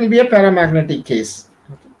 So that will be a paramagnetic case,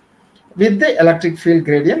 okay, with the electric field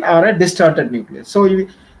gradient or a distorted nucleus. So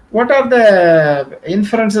what are the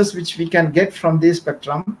inferences which we can get from this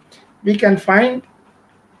spectrum? We can find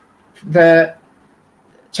the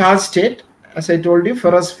charge state, as I told you,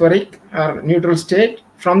 ferrospheric or neutral state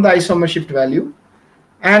from the isomer shift value,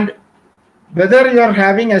 and whether you are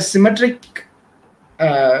having a symmetric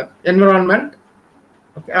environment,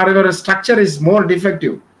 okay, or your structure is more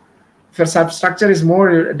defective. If your substructure is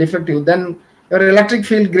more defective, then your electric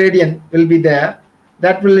field gradient will be there.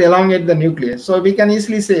 That will elongate the nucleus. So we can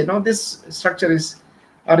easily say, no, this structure is,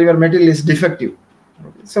 or your material is defective.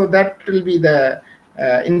 Okay. So that will be the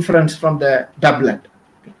inference from the doublet.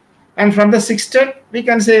 Okay. And from the sextet, we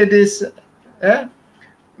can say it is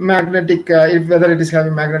magnetic, if whether it is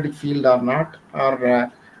having magnetic field or not,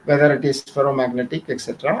 or whether it is ferromagnetic,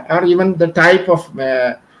 etc., or even the type of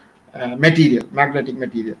material, magnetic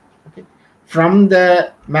material. Okay. From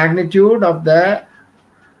the magnitude of the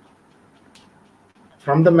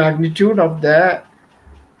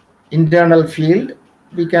internal field,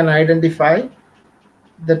 we can identify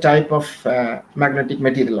the type of magnetic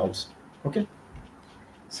material also. Okay.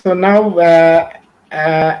 So now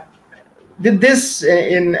with this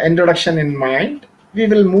introduction in mind, we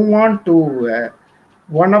will move on to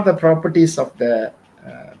one of the properties of the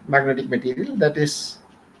magnetic material, that is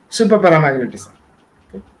superparamagnetism.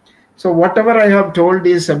 Okay. So whatever I have told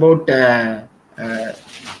is about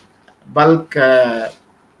bulk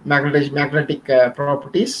magnetic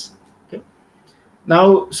properties. Okay.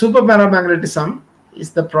 Now superparamagnetism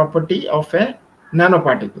is the property of a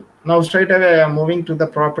nanoparticle. Now straight away I am moving to the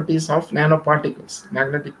properties of nanoparticles,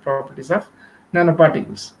 magnetic properties of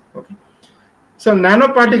nanoparticles. Okay. So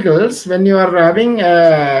nanoparticles, when you are having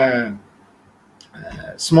a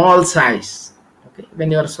small size, okay, when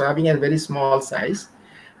you are having a very small size,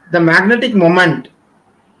 the magnetic moment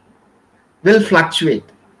will fluctuate.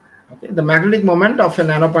 Okay. The magnetic moment of a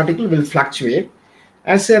nanoparticle will fluctuate.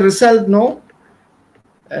 As a result, no,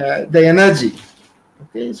 the energy.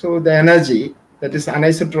 Okay. So the energy, that is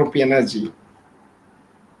anisotropy energy,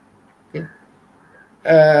 okay,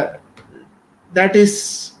 that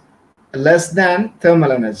is less than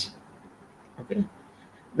thermal energy. Okay.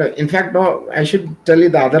 No, in fact, no, I should tell you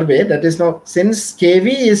the other way. That is, no, since kV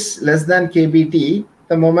is less than kBt,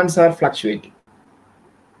 the moments are fluctuating.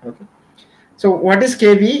 Okay. So what is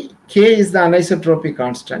kV? K is the anisotropy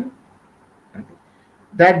constant. Okay.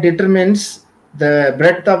 That determines the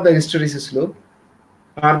breadth of the hysteresis loop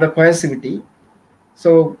or the coercivity.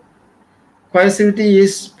 So coercivity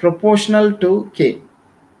is proportional to K.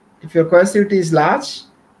 If your coercivity is large,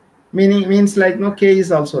 means like, no, K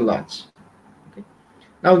is also large. Okay.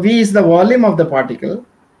 Now V is the volume of the particle.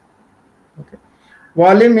 Okay.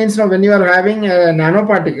 Volume means, now when you are having a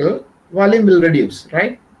nanoparticle, volume will reduce,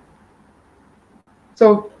 right?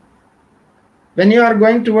 So when you are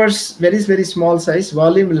going towards very small size,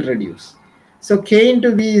 volume will reduce. So K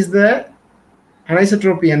into V is the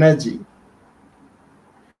anisotropy energy.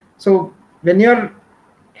 So when you are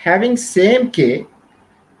having same K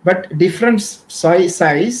but different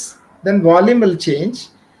size, then volume will change.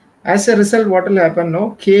 As a result, what will happen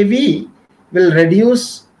now? kV will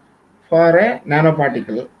reduce for a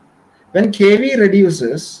nanoparticle. When kV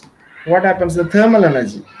reduces, what happens? The thermal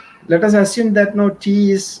energy. Let us assume that now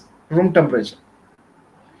T is room temperature.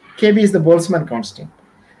 kV is the Boltzmann constant.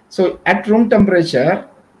 So at room temperature,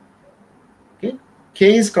 okay,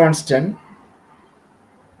 K is constant.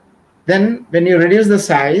 Then when you reduce the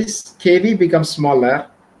size, kV becomes smaller.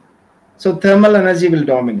 So thermal energy will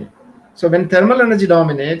dominate. So when thermal energy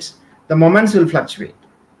dominates, the moments will fluctuate.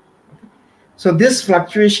 So this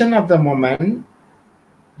fluctuation of the moment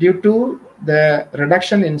due to the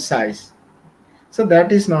reduction in size, so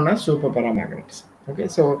that is known as superparamagnetism. Okay,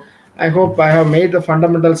 so I hope I have made the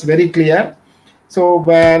fundamentals very clear. So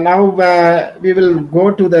now we will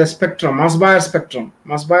go to the spectrum, Mossbauer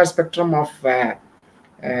spectrum of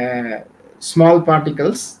small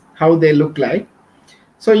particles, how they look like.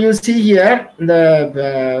 So you see here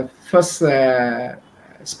the first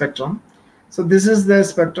spectrum. So this is the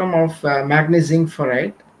spectrum of magnesium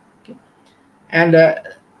ferrite. Okay. And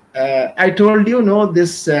I told you, no,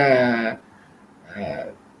 this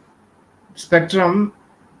spectrum,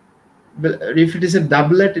 if it is a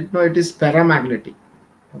doublet, it is paramagnetic.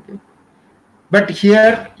 Okay. But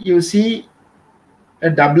here you see a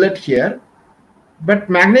doublet here, but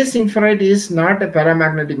magnesium ferrite is not a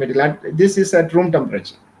paramagnetic material. This is at room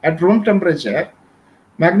temperature. At room temperature,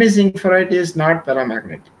 magnesium ferrite is not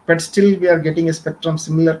paramagnetic, but still we are getting a spectrum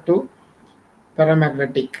similar to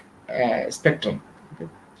paramagnetic spectrum. Okay.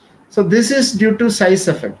 So this is due to size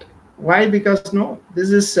effect. Why? Because no,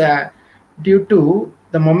 this is due to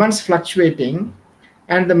the moments fluctuating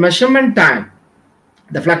and the measurement time.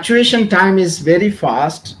 The fluctuation time is very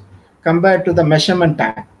fast compared to the measurement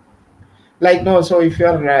time. Like no, so if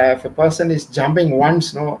if a person is jumping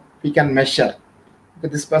once, no, we can measure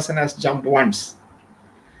that this person has jumped once.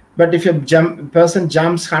 But if a person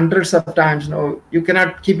jumps hundreds of times, no, you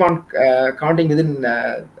cannot keep on counting within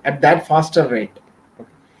at that faster rate.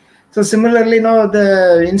 Okay. So similarly, no,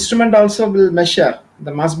 the instrument also will measure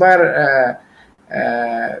the mass bar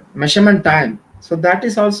measurement time. So that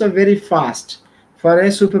is also very fast for a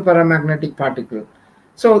superparamagnetic particle.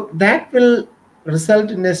 So that will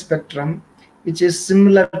result in a spectrum which is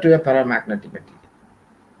similar to a paramagnetic material.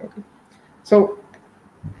 Okay. So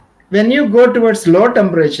when you go towards low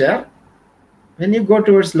temperature, the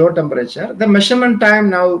measurement time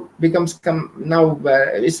now becomes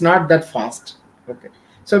it's not that fast. Okay.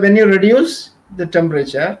 So when you reduce the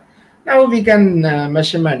temperature, now we can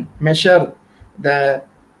measure the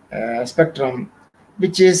spectrum,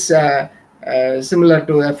 which is similar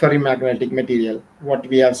to a ferrimagnetic material. What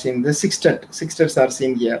we have seen, the sextets are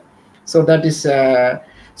seen here. So that is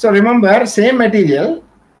so remember, same material.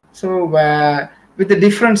 So with the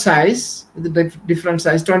different size,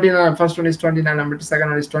 20 first one is 20 nanometer, second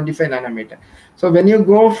one is 25 nanometer. So when you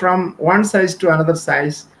go from one size to another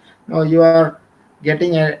size, you are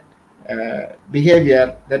getting a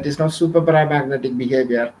behavior that is not superparamagnetic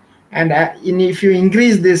behavior. And if you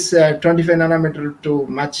increase this 25 nanometer to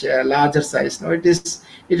much larger size,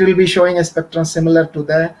 it will be showing a spectrum similar to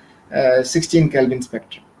the 16 Kelvin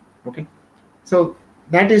spectrum. Okay, so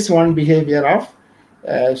that is one behavior of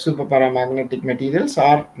superparamagnetic materials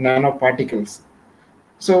or nanoparticles.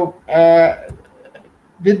 So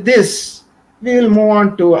with this, we will move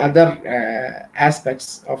on to other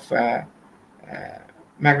aspects of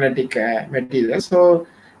magnetic materials. So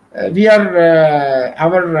we are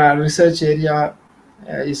our research area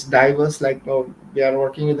is diverse. Like we are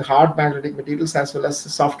working with hard magnetic materials as well as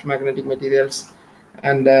soft magnetic materials,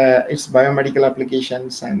 and its biomedical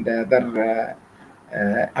applications and other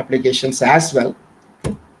applications as well.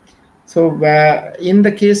 So in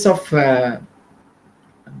the case of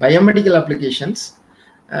biomedical applications,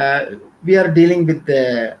 we are dealing with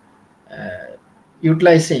the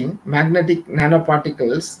utilizing magnetic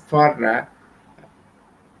nanoparticles for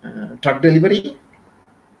drug delivery.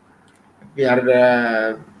 We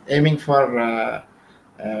are aiming for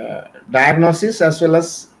diagnosis as well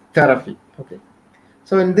as therapy. Okay.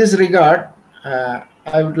 So in this regard,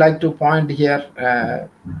 I would like to point here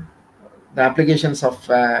the applications of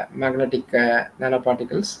magnetic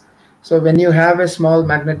nanoparticles. So when you have a small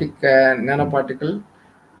magnetic nanoparticle,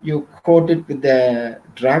 you coat it with the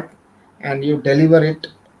drug and you deliver it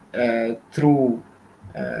through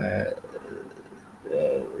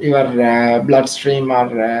your bloodstream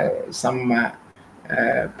or some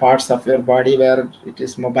parts of your body where it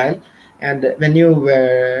is mobile. And when you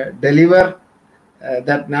deliver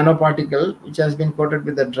that nanoparticle which has been coated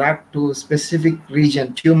with the drug to specific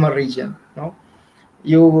region, tumor region,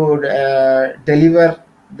 you would deliver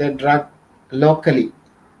the drug locally.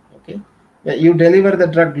 Okay, you deliver the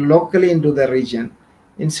drug locally into the region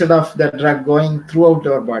instead of the drug going throughout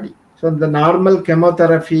your body. So the normal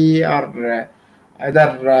chemotherapy or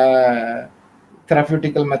other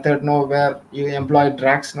therapeutical method, where you employ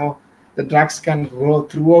drugs, the drugs can go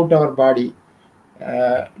throughout our body,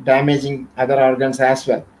 damaging other organs as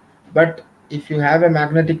well. But if you have a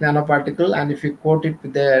magnetic nanoparticle and if you coat it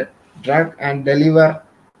with the drug and deliver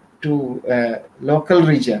to a local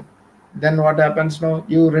region, then what happens?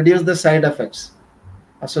 You reduce the side effects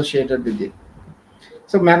associated with it.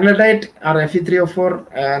 So magnetite or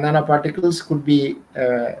Fe3O4 nanoparticles could be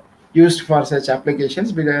used for such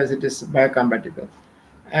applications because it is biocompatible,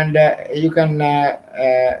 and you can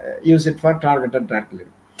use it for targeted drug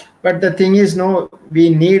delivery. But the thing is, we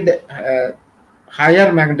need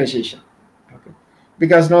higher magnetization. Okay,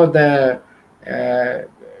 because the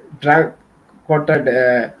drug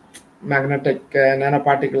coated magnetic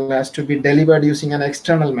nanoparticle has to be delivered using an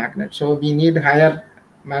external magnet. So we need higher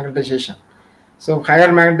magnetization. So higher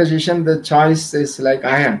magnetization, the choice is like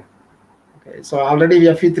iron. Okay, so already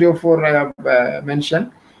Fe3O4 I have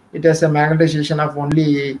mentioned, it has a magnetization of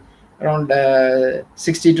only around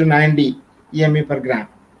 60 to 90 EME per gram.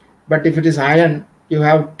 But if it is iron, you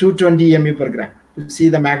have 220 EME per gram. You see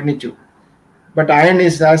the magnitude. But iron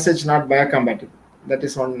is as such not biocompatible. That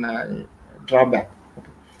is one drawback. Okay.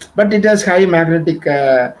 But it has high magnetic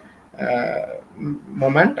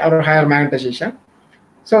moment or higher magnetization.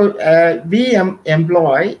 So we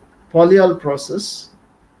employ polyol process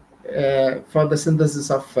for the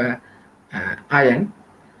synthesis of iron.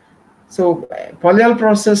 So polyol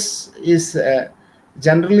process is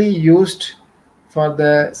generally used for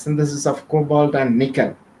the synthesis of cobalt and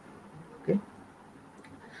nickel. Okay,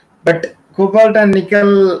 but cobalt and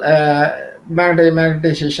nickel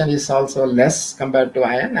magnetization is also less compared to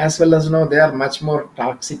iron, as well as they are much more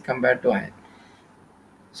toxic compared to iron.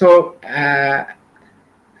 So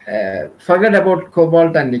forget about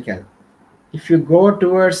cobalt and nickel. If you go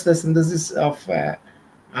towards the synthesis of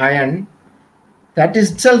iron, that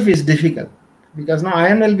itself is difficult, because now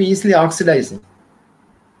iron will be easily oxidizing.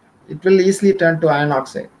 It will easily turn to iron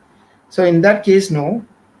oxide. So in that case,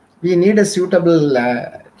 we need a suitable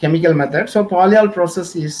chemical method. So polyol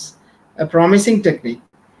process is a promising technique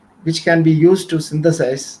which can be used to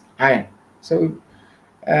synthesize iron. So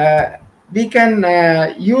we can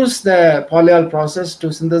use the polyol process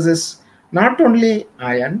to synthesis not only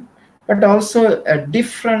iron, but also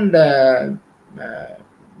different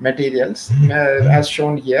materials as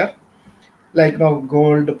shown here, like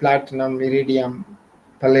gold, platinum, iridium,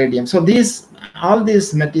 palladium. So all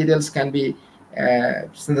these materials can be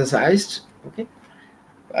synthesized. Okay,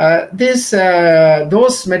 those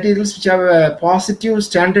materials which have a positive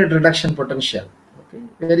standard reduction potential, okay,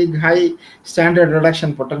 very high standard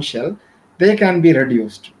reduction potential, they can be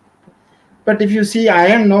reduced. But if you see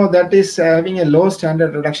iron, that is having a low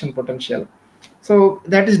standard reduction potential, so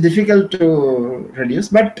that is difficult to reduce.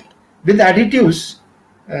 But with additives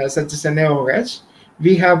such as NaOH,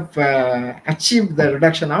 we have achieved the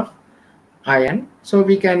reduction of iron. So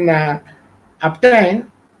we can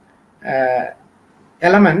obtain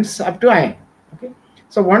elements up to iron. Okay,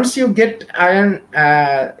 so once you get iron,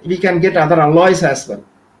 we can get other alloys as well.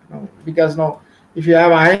 Because if you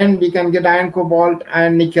have iron, we can get iron cobalt,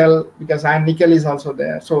 iron nickel, because iron nickel is also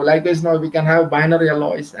there. So likewise, we can have binary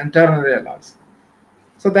alloys and ternary alloys.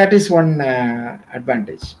 So that is one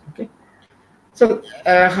advantage. Okay, so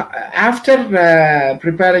after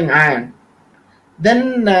preparing iron,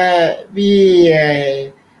 then we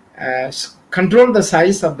control the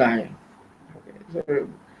size of the iron. Okay, so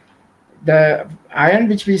the iron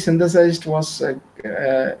which we synthesized was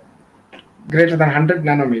greater than 100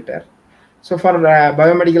 nanometer. So for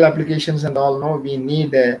biomedical applications and all, we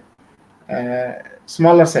need a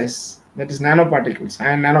smaller size, that is nanoparticles,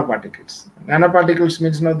 iron nanoparticles. Nanoparticles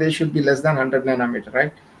means they should be less than 100 nanometer,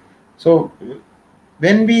 right? So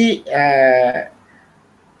when we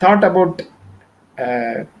thought about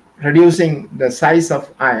reducing the size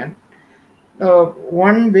of iron,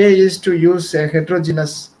 one way is to use a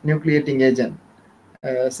heterogeneous nucleating agent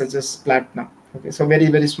such as platinum. Okay, so very,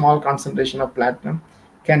 very small concentration of platinum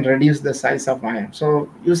can reduce the size of iron. So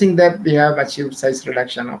using that, we have achieved size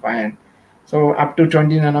reduction of iron. So up to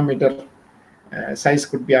 20 nanometer size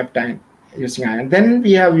could be obtained using iron. Then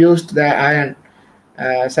we have used the iron,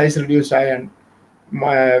 size reduced iron,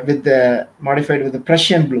 with the modified with the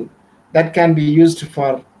Prussian blue. That can be used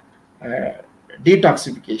for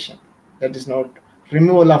detoxification. That is not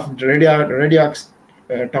removal of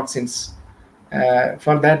radiotoxins.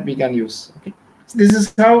 For that we can use. Okay, so this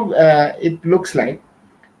is how it looks like.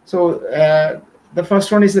 So the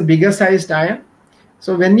first one is the bigger sized iron.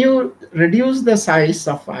 So when you reduce the size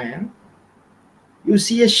of iron, you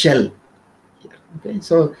see a shell. Okay,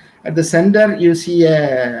 so at the center you see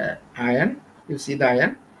a iron. You see the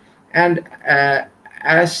iron, and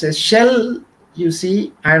as a shell you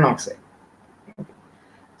see iron oxide. Okay.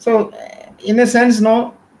 So in a sense,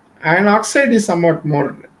 iron oxide is somewhat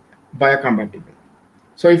more biocompatible.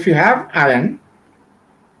 So if you have iron,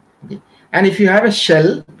 okay, and if you have a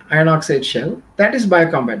shell, iron oxide shell, that is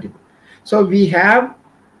biocompatible. So we have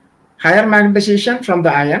higher magnetization from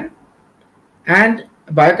the iron and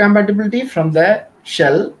biocompatibility from the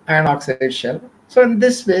shell, iron oxide shell. So in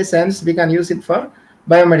this way, sense, we can use it for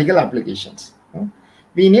biomedical applications.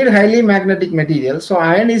 We need highly magnetic material, so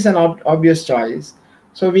iron is an obvious choice.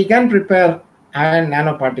 So we can prepare iron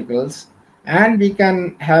nanoparticles, and we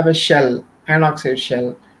can have a shell, iron oxide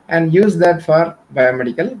shell, and use that for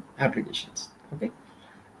biomedical applications. Okay.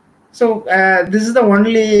 So this is the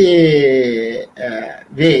only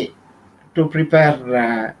way to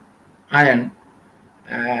prepare iron,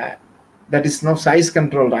 that is no size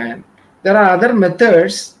controlled iron. There are other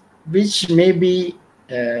methods which may be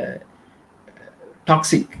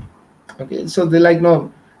toxic. Okay, so they like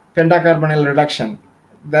no pentacarbonyl reduction.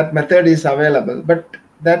 That method is available, but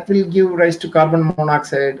that will give rise to carbon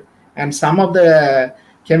monoxide, and some of the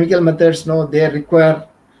chemical methods, no, they require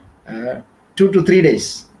 2 to 3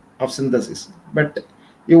 days of synthesis. But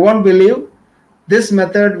you won't believe, this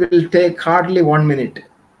method will take hardly 1 minute.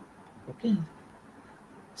 Okay.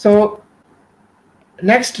 So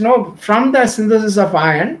next, no, from the synthesis of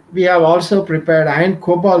iron, we have also prepared iron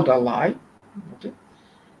cobalt alloy. Okay.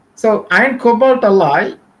 So iron cobalt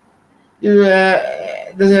alloy,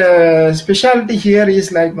 the specialty here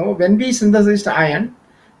is like, no, when we synthesized iron,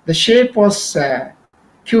 the shape was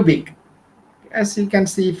cubic. As you can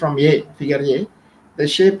see from figure A, the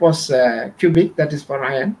shape was cubic, that is for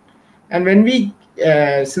iron. And when we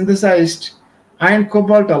synthesized iron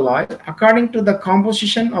cobalt alloy, according to the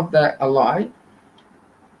composition of the alloy,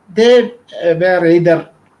 they were either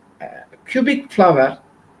cubic flower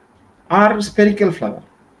or spherical flower.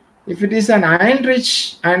 If it is an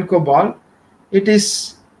iron-rich iron cobalt, it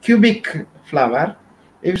is cubic flower.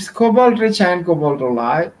 If it's cobalt-rich iron cobalt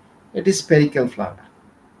alloy, it is spherical flower.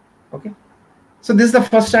 Okay. So this is the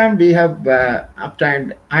first time we have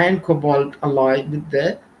obtained iron cobalt alloy with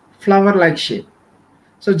the flower-like shape.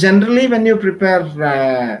 So generally, when you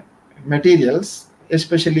prepare materials,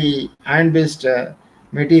 especially iron-based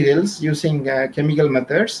materials using chemical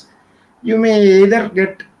methods, you may either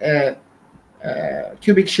get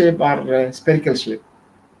cubic shape or spherical shape,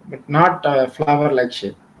 but not flower-like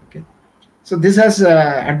shape. Okay, so this has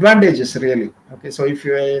advantages really. Okay, so if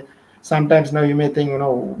you sometimes now you may think, you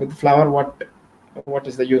know, with flower, what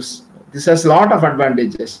is the use? This has a lot of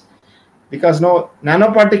advantages, because no,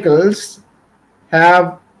 nanoparticles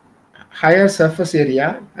have higher surface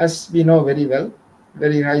area, as we know very well,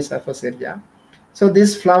 very high surface area. So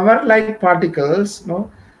these flower-like particles,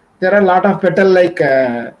 no, there are a lot of petal-like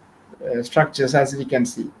structures, as we can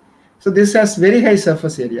see. So this has very high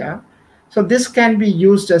surface area. So this can be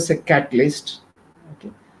used as a catalyst.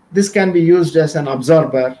 Okay, this can be used as an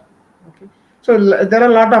absorber. Okay, so there are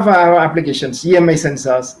a lot of applications, EMI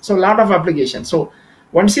sensors. So a lot of applications. So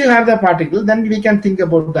once you have the particle, then we can think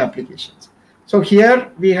about the applications. So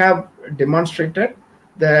here we have demonstrated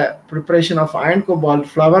the preparation of iron cobalt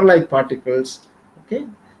flower-like particles. Okay,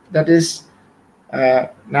 that is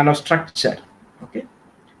nanostructure. Okay,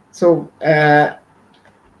 so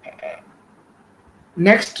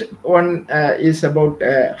next one is about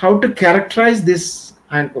how to characterize this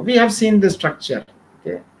iron. We have seen the structure.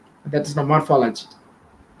 Okay, that is the morphology.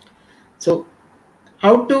 So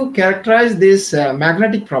how to characterize these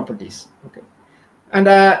magnetic properties? Okay, and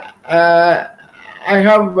I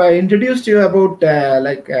have introduced you about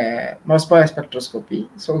Mossbauer spectroscopy.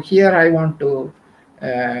 So here I want to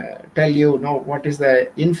tell you now what is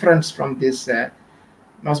the inference from this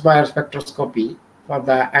Mossbauer spectroscopy for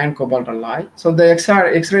the iron cobalt alloy. So the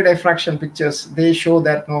X-ray diffraction pictures, they show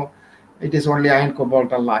that no, it is only iron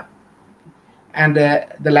cobalt alloy, and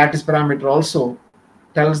the lattice parameter also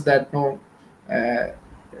tells that no,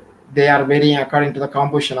 they are varying according to the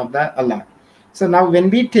composition of the alloy. So now when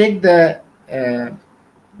we take the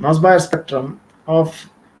Mossbauer spectrum of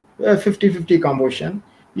 50-50 composition,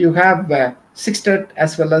 you have sextet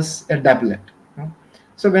as well as a doublet.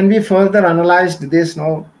 So when we further analyzed this,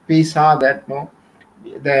 no, we saw that no,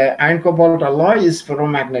 the iron cobalt alloy is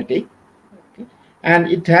ferromagnetic, okay, and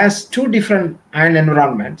it has two different iron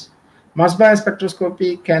environments. Mossbauer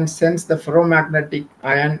spectroscopy can sense the ferromagnetic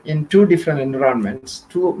ion in two different environments,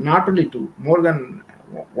 not only two, more than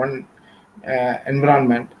one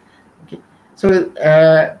environment. Okay, so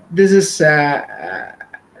this is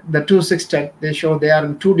the two sextet. They show they are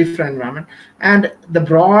in two different environments, and the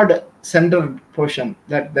broad center portion,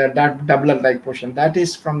 that doublet-like portion, that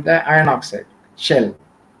is from the iron oxide shell.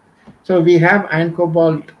 So we have iron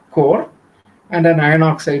cobalt core and an iron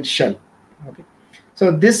oxide shell. Okay, so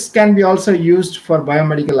this can be also used for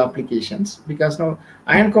biomedical applications, because now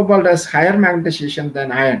iron cobalt has higher magnetization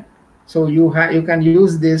than iron. So you can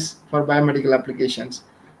use this for biomedical applications,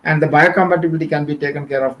 and the biocompatibility can be taken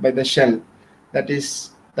care of by the shell, that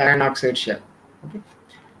is the iron oxide shell. Okay,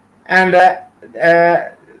 and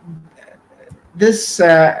this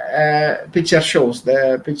picture shows,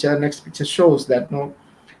 next picture shows that no,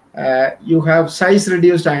 you have size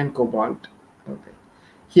reduced iron cobalt. Okay,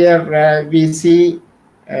 here we see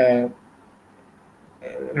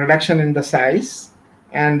reduction in the size,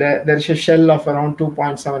 and there is a shell of around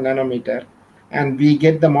 2.7 nanometer, and we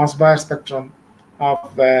get the Mossbauer spectrum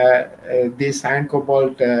of this iron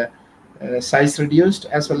cobalt size reduced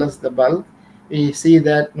as well as the bulk. We see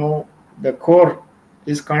that the core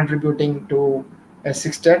is contributing to a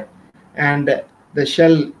sextet, and the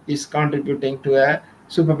shell is contributing to a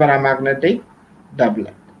superparamagnetic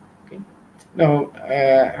doublet. Okay. Now,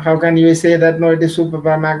 how can you say that it is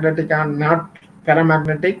superparamagnetic and not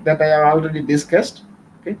paramagnetic? That I have already discussed.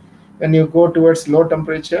 Okay. When you go towards low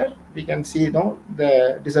temperature, we can see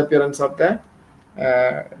the disappearance of the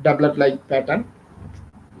doublet-like pattern.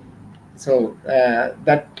 So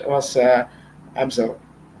that was observed.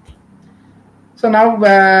 So now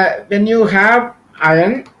when you have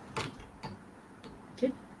iron,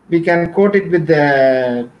 okay, we can coat it with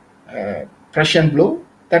the Prussian blue.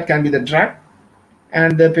 That can be the drug.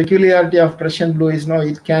 And the peculiarity of Prussian blue is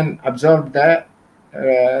it can absorb the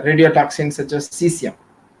radiotoxins such as cesium.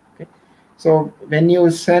 Okay. So when you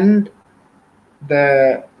send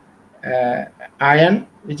the iron,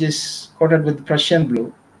 which is coated with Prussian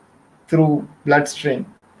blue, through bloodstream,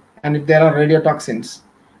 and if there are radiotoxins,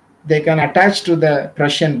 they can attach to the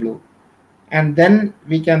Prussian blue, and then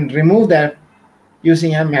we can remove that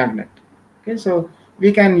using a magnet. Okay, so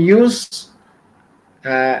we can use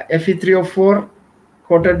Fe3O4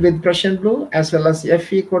 coated with Prussian blue as well as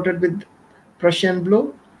Fe coated with Prussian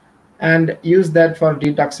blue, and use that for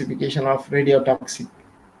detoxification of radiotoxic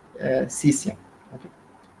cesium. Okay.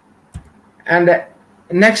 And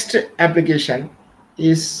next application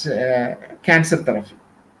is cancer therapy.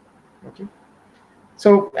 Okay.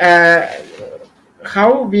 So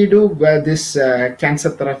how we do this cancer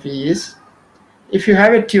therapy is, if you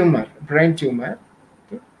have a tumor, brain tumor,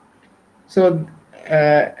 okay, so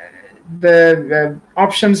the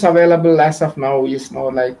options available as of now is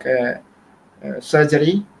like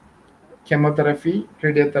surgery, chemotherapy,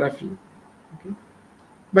 radiotherapy. Okay.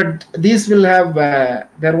 But these will have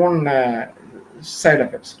their own side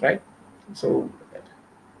effects, right? So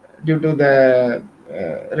due to the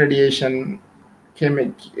radiation,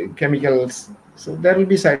 chemicals, so there will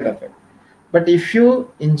be side effect. But if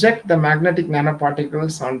you inject the magnetic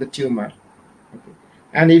nanoparticles on the tumor, okay,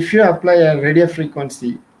 and if you apply a radio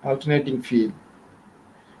frequency alternating field,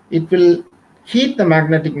 it will heat the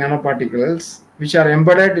magnetic nanoparticles which are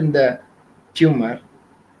embedded in the tumor.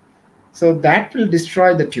 So that will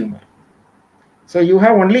destroy the tumor. So you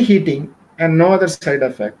have only heating and no other side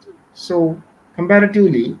effect. So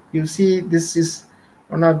comparatively, you see this is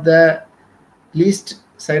one of the least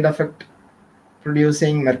side effect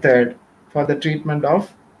producing method for the treatment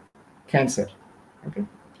of cancer. Okay.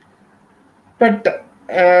 But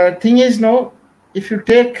thing is if you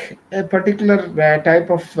take a particular type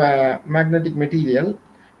of magnetic material,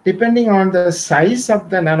 depending on the size of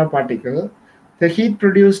the nanoparticle, the heat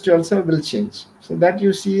produced also will change. So that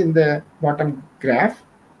you see in the bottom graph,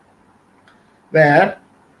 where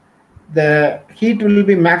the heat will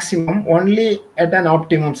be maximum only at an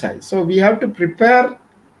optimum size. So we have to prepare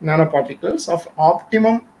nanoparticles of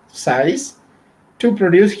optimum size to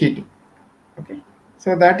produce heating. Okay,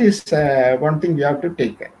 so that is one thing we have to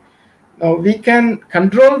take care. Now we can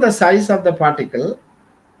control the size of the particle.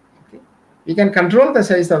 Okay, we can control the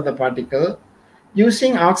size of the particle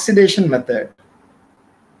using oxidation method.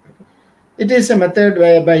 Okay. It is a method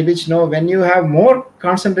by which when you have more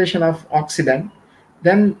concentration of oxidant,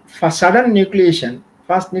 then for sudden nucleation,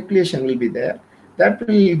 fast nucleation will be there. That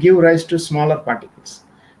will give rise to smaller particles.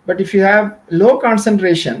 But if you have low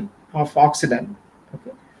concentration of oxidant,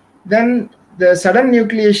 okay, then the sudden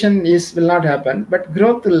nucleation will not happen, but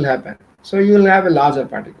growth will happen. So you will have a larger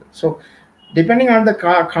particle. So depending on the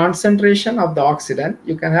concentration of the oxidant,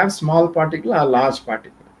 you can have small particle or large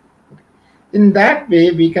particle. Okay. In that way,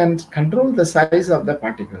 we can control the size of the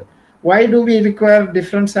particle. Why do we require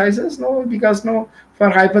different sizes? Because for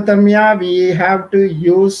hypothermia, we have to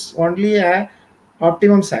use only a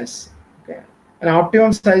optimum size. Okay. An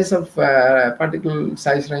optimum size of particle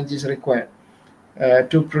size range is required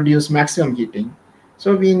to produce maximum heating.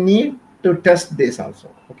 So we need to test this also.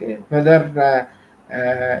 Okay, whether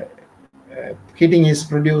heating is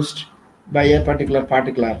produced by a particular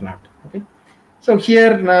particle or not. Okay. So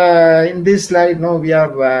here in this slide, we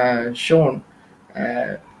have shown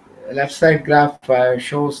left side graph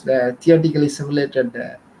shows the theoretically simulated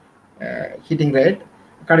heating rate.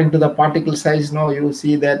 According to the particle size, you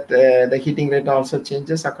see that the heating rate also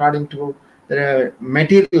changes according to the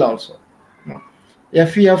material also.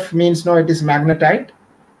 FEF means it is magnetite.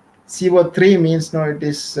 CO3 means it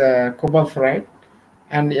is cobalt ferrite,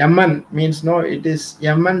 and Mn means it is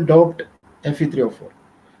Mn doped Fe3O4.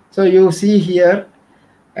 So you see here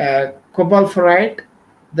cobalt ferrite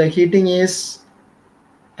the heating is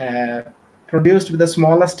produced with the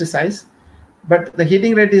smallest size, but the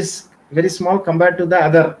heating rate is very small compared to the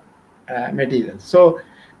other materials. So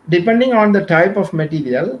depending on the type of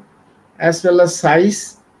material as well as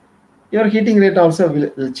size, your heating rate also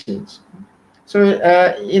will change. So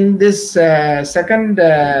in this second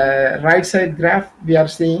right side graph, we are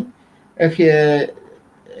seeing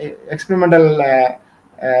experimental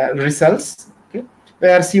results, okay,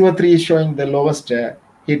 where CO3 is showing the lowest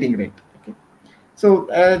heating rate. Okay. So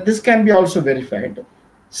this can be also verified.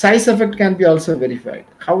 Size effect can be also verified.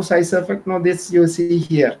 How size effect? No, this you see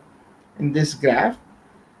here in this graph.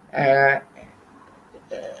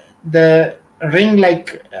 The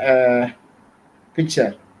ring-like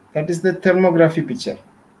picture, that is the thermography picture,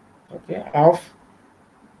 okay, of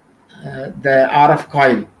the RF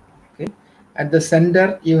coil. Okay, at the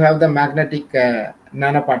center you have the magnetic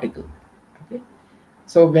nanoparticle. Okay,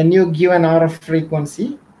 so when you give an RF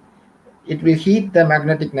frequency, it will heat the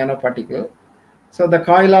magnetic nanoparticle. So the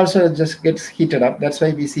coil also just gets heated up. That's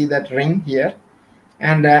why we see that ring here.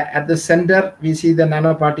 And at the center, we see the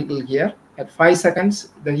nanoparticle here. At 5 seconds,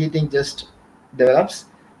 the heating just develops.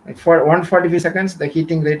 And for 145 seconds, the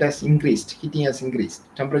heating rate has increased. Heating has increased.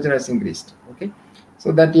 Temperature has increased. Okay,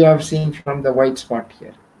 so that you have seen from the white spot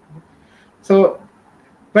here. So,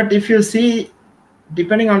 but if you see,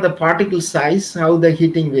 depending on the particle size, how the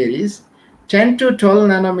heating varies, 10 to 12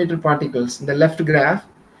 nanometer particles in the left graph,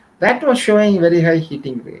 that was showing very high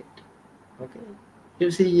heating rate. Okay, you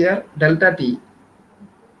see here delta T,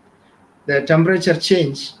 the temperature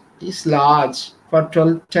change is large for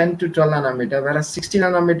 10 to 12 nanometer, whereas 16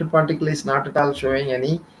 nanometer particle is not at all showing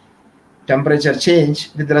any temperature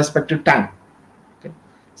change with respect to time. Okay.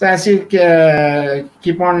 So as you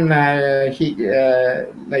keep on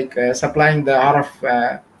supplying the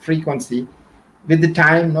RF frequency, with the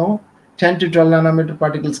time, 10 to 12 nanometer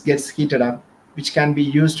particles gets heated up, which can be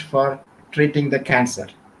used for treating the cancer.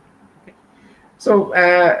 Okay. So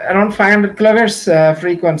around 500 kilohertz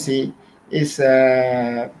frequency is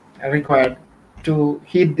required to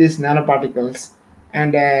heat these nanoparticles,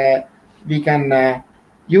 and we can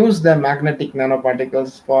use the magnetic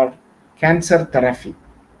nanoparticles for cancer therapy.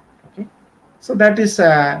 Okay, so that is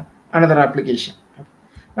another application.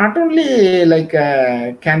 Not only like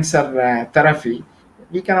cancer therapy,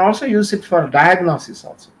 we can also use it for diagnosis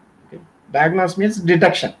also. Okay, diagnosis means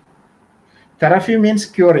detection. Therapy means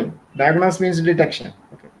curing. Diagnosis means detection.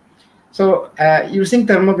 Okay, so using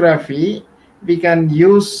thermography, we can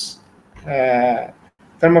use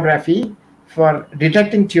thermography for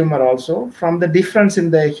detecting tumor also from the difference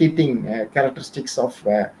in the heating characteristics of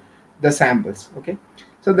the samples. Okay,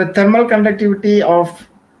 so the thermal conductivity of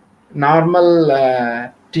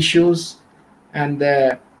normal tissues and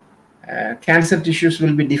the cancer tissues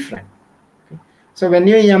will be different. Okay. So when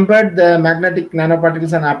you embed the magnetic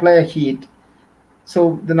nanoparticles and apply a heat,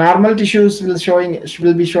 so the normal tissues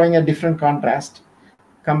will be showing a different contrast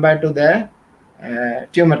compared to the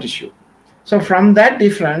tumor tissue. So from that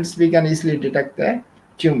difference, we can easily detect the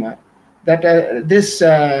tumor. That this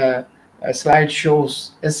slide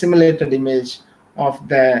shows a simulated image of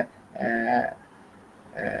the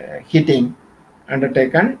heating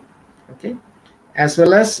undertaken, okay, as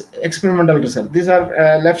well as experimental result. These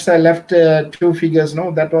are left two figures.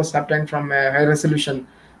 That was obtained from a high resolution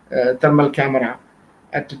thermal camera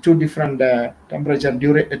at two different temperature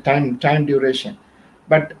time duration.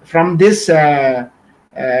 But from this,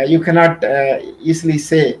 you cannot easily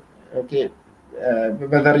say, okay,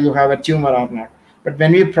 whether you have a tumor or not. But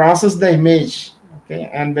when we process the image, okay,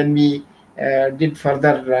 and when we did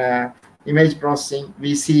further image processing,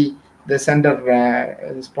 we see the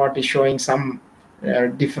center spot is showing some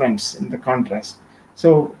difference in the contrast.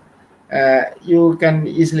 So you can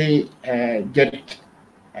easily get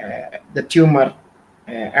the tumor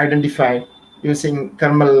identified using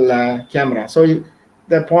thermal camera. So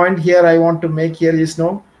the point here I want to make here is,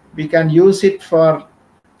 we can use it for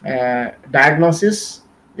diagnosis,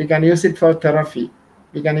 we can use it for therapy,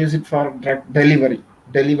 we can use it for drug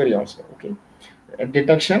delivery also. Okay,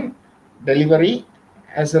 detection, delivery,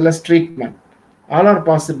 as well as treatment, all are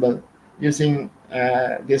possible using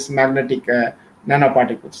this magnetic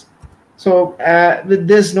nanoparticles. So with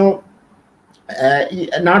this, not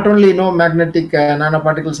only magnetic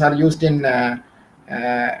nanoparticles are used in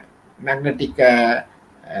magnetic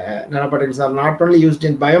nanoparticles are not only used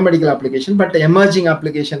in biomedical application, but emerging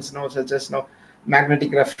applications, such as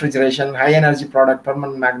magnetic refrigeration, high energy product,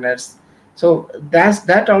 permanent magnets. So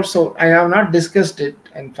that also I have not discussed it,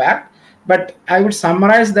 in fact, but I would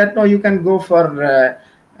summarize that you can go for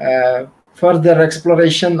further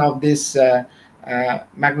exploration of these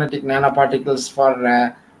magnetic nanoparticles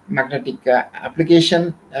for magnetic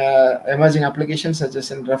application, emerging applications such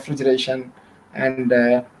as in refrigeration and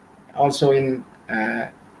also in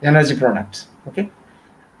energy products. Okay.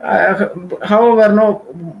 However, no,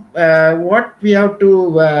 what we have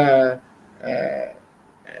to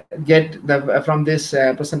get from this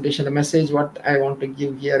presentation, the message what I want to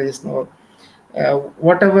give here is no,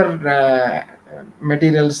 whatever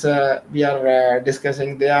materials we are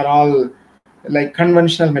discussing, they are all like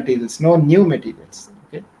conventional materials, no new materials.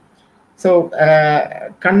 Okay, so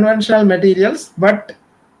conventional materials, but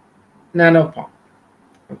nano form.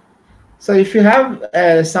 So if you have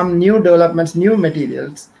some new developments, new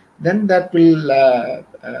materials, then that will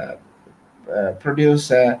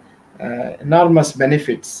produce enormous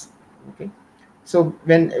benefits. Okay, so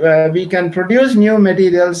when we can produce new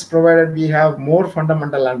materials, provided we have more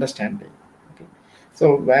fundamental understanding. Okay,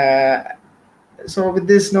 so so with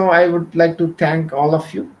this, now I would like to thank all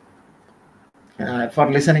of you for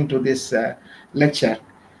listening to this lecture.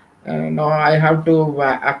 Now I have to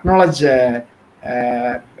acknowledge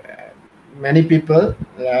many people,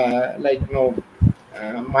 like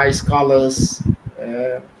my scholars,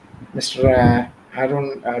 Mr.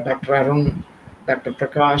 Arun, Dr. Arun, Dr.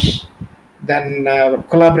 Prakash, then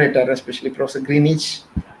collaborator, especially Professor Greenwich,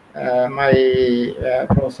 my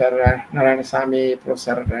Professor Narayanasamy,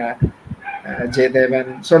 Professor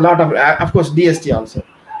Jaydevan. So a lot of course, DST also.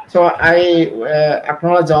 So I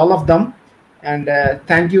acknowledge all of them, and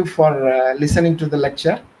thank you for listening to the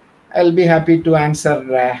lecture. I'll be happy to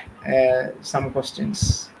answer some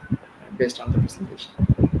questions based on the presentation.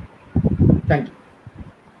 Thank you.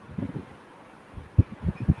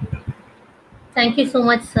 Thank you so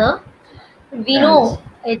much, sir. We know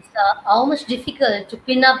it's almost difficult to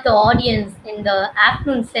pin up the audience in the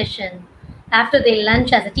afternoon session after they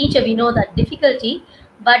lunch. As a teacher, we know that difficulty,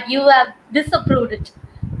 but you have disapproved it.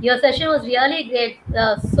 Your session was really great.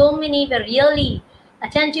 So many were really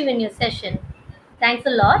attentive in your session. Thanks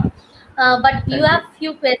a lot. But you have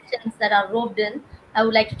few questions that are roped in. I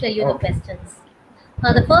would like to tell you the questions.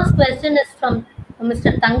 The first question is from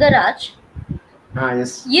Mr. Tangaraj.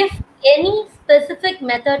 Yes. If any specific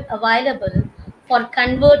method available for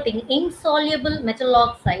converting insoluble metal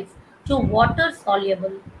oxides to water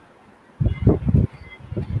soluble?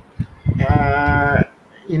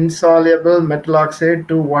 Insoluble metal oxide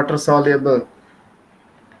to water soluble.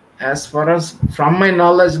 As far as from my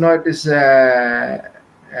knowledge, no, it is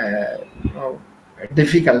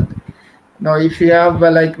difficult. Now, if you have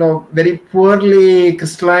very poorly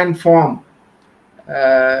crystalline form,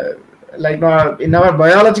 in our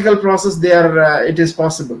biological process, there it is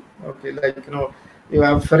possible. Okay, you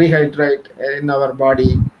have ferrihydride in our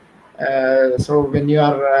body. So when you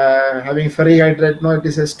are having ferrihydride, no, it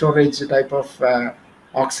is a storage type of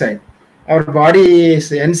oxide. Our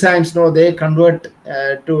body's enzymes, no, they convert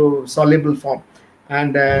to soluble form,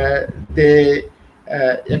 and they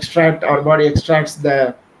extract. Our body extracts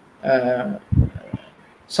the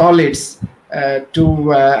solids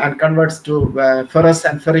to and converts to ferrous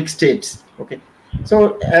and ferric states. Okay,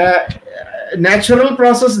 so natural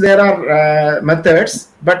process, there are methods,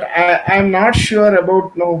 but I'm not sure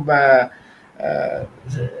about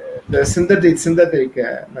the synthetic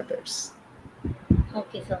methods.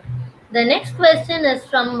 Okay, sir. The next question is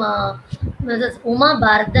from Mrs. Uma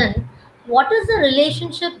Bardhan. What is the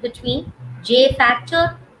relationship between J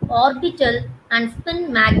factor, orbital, and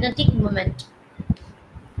spin magnetic moment?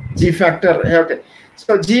 G factor. Okay.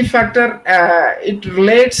 So G factor, it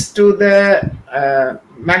relates to the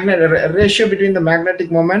ratio between the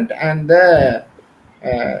magnetic moment and the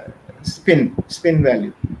spin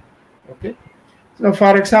value. Okay. So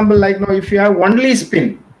for example, if you have only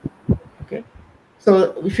spin, okay.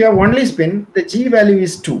 So if you have only spin, the G value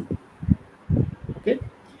is 2. Okay.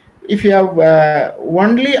 If you have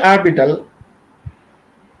only orbital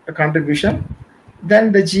contribution,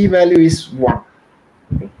 then the G value is 1.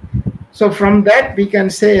 Okay. So from that we can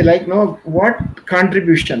say what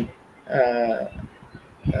contribution,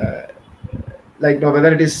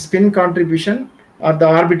 whether it is spin contribution or the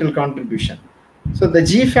orbital contribution. So the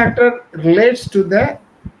G factor relates to the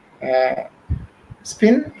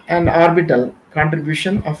spin and orbital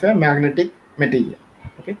contribution of a magnetic material.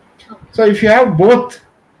 Okay. So if you have both,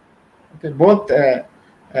 okay, both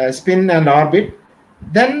spin and orbit,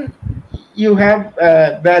 then you have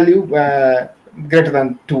value greater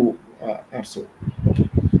than 2 or so.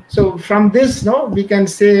 So from this, we can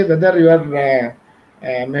say whether your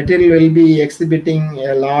material will be exhibiting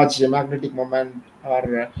a large magnetic moment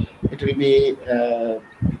or it will be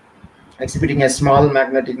exhibiting a small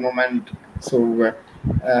magnetic moment. So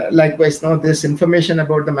likewise, this information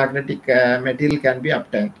about the magnetic material can be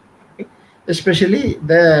obtained. Okay. especially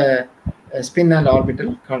the spin and orbital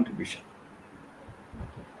contribution.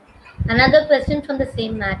 Another question from the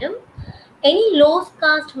same madam. Any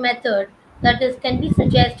low-cost method that can be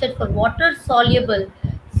suggested for water-soluble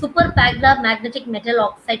superparamagnetic metal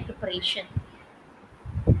oxide preparation?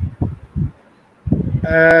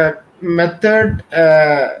 Method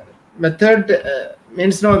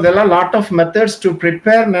means no. There are a lot of methods to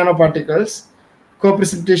prepare nanoparticles.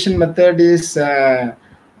 Co-precipitation method is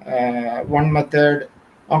one method.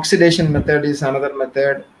 Oxidation method is another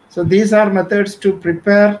method. So these are methods to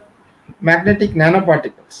prepare magnetic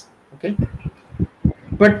nanoparticles. Okay.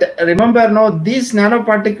 But remember, no, these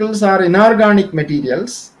nanoparticles are inorganic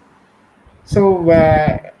materials, so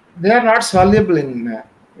they are not soluble in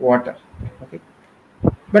water. Okay.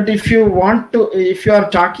 But if you are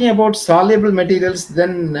talking about soluble materials,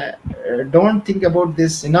 then don't think about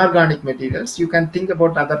this inorganic materials. You can think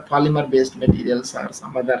about other polymer-based materials or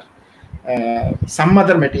some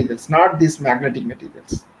other materials, not these magnetic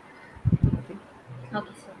materials.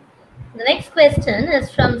 Okay, sir. The next question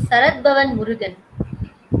is from Sarath Bhavan Murugan.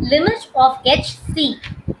 Limit of HC.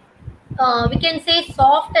 We can say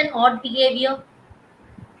soft and odd behavior.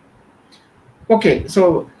 Okay,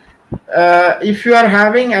 so if you are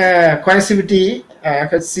having a coercivity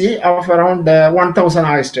HC of around 1000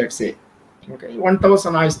 oersted, say, okay,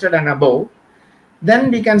 1000 oersted and above, then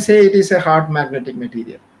we can say it is a hard magnetic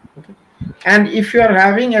material. Okay, and if you are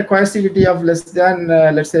having a coercivity of less than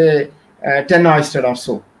let's say 10 oersted or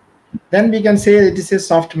so, then we can say it is a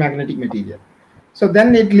soft magnetic material. So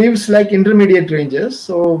then it lives like intermediate ranges.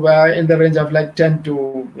 So in the range of like 10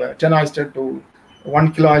 oersted to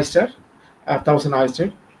 1 kilo oersted, 1000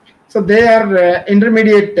 oersted. So they are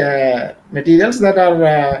intermediate materials that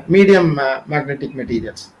are medium magnetic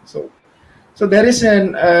materials. So there is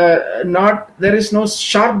no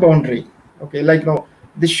sharp boundary. Okay, like no,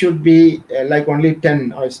 this should be like only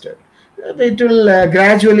 10 oersted. It will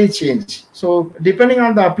gradually change. So depending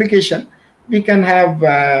on the application, we can have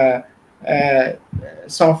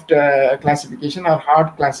soft classification or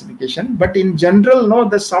hard classification. But in general, no,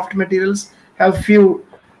 the soft materials have few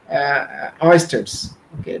oersteds.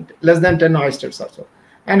 Okay, less than 10 oersteds also.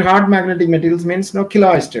 And hard magnetic materials means no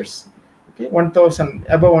kilo oersteds. Okay, 1000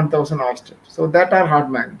 above 1000 oersted. So that are hard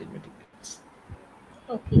magnetic materials.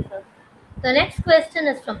 Okay, sir. The next question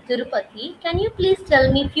is from Tirupati. Can you please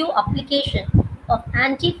tell me few applications of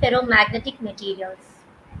antiferromagnetic materials?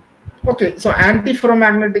 Okay, so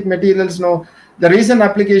antiferromagnetic materials, no, the recent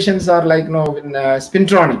applications are like no in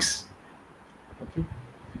spintronics. Okay.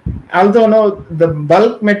 Although no, the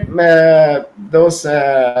bulk those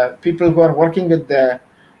people who are working with the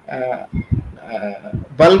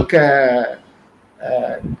bulk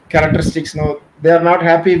characteristics, no, they are not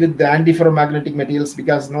happy with the antiferromagnetic materials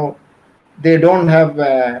because no, they don't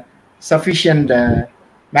have sufficient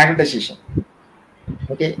magnetization.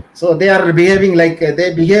 Okay, so they are behaving like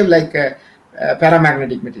they behave like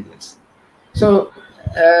paramagnetic materials. So,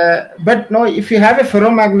 but no, if you have a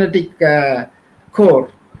ferromagnetic core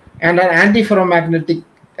and an antiferromagnetic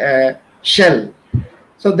shell,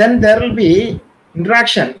 so then there will be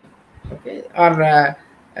interaction. Okay, or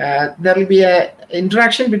there will be a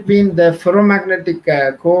interaction between the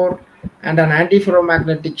ferromagnetic core and an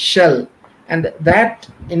antiferromagnetic shell, and that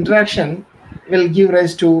interaction will give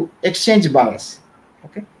rise to exchange bias.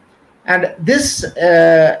 Okay, and this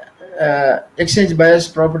exchange bias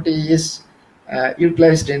property is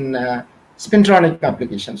utilized in spintronic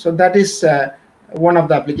application. So that is one of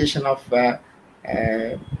the application of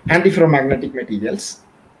antiferromagnetic materials.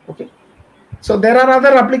 Okay, so there are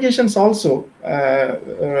other applications also,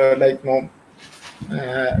 like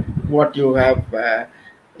what you have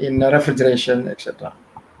in refrigeration, etc.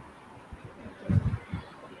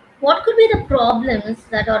 What could be the problems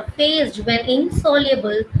that are faced when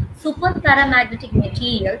insoluble superparamagnetic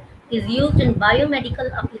material is used in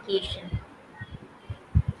biomedical application?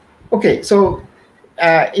 Okay, so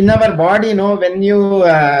in our body, you know, when you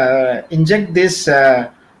inject this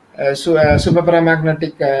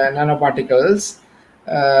superparamagnetic nanoparticles,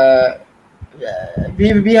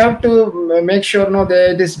 we have to make sure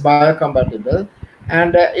that it is biocompatible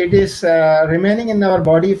and it is remaining in our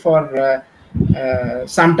body for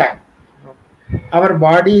some time. Our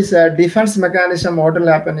body's defense mechanism, what will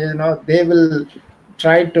happen is, they will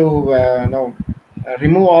try to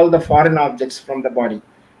remove all the foreign objects from the body.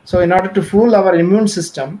 So in order to fool our immune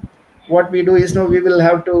system, what we do is we will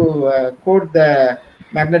have to coat the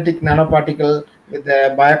magnetic nanoparticle with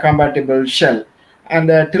the biocompatible shell, and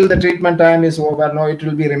till the treatment time is over, it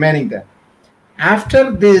will be remaining there.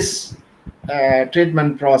 After this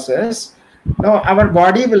treatment process, our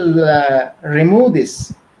body will remove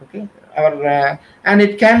this. Okay, and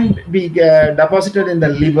it can be deposited in the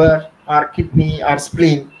liver or kidney or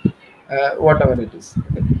spleen, whatever it is.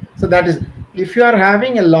 Okay. So that is, if you are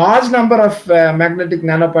having a large number of magnetic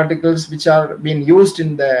nanoparticles which are being used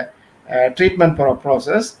in the treatment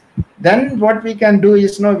process, then what we can do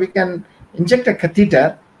is, we can inject a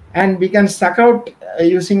catheter and we can suck out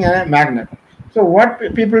using a magnet. So what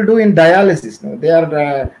people do in dialysis, they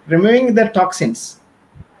are removing the toxins.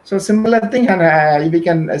 So similar thing, and we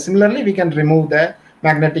can remove the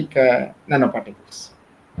magnetic nanoparticles.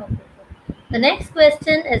 Okay. The next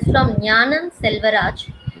question is from Jnanam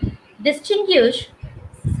Selvaraj. Distinguish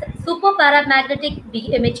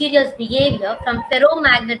superparamagnetic materials behavior from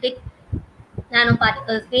ferromagnetic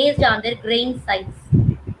nanoparticles based on their grain size.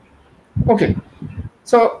 Okay.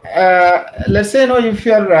 So let's say, if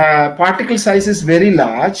your particle size is very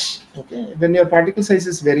large, okay, when your particle size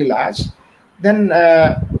is very large, then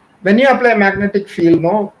when you apply a magnetic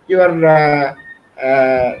field, you are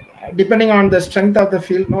depending on the strength of the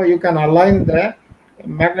field, you can align the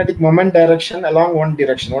magnetic moment direction along one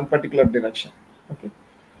particular direction. Okay.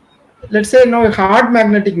 Let's say hard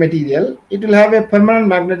magnetic material, it will have a permanent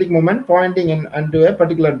magnetic moment pointing into a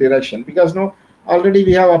particular direction, because already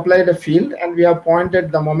we have applied a field and we have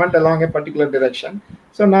pointed the moment along a particular direction.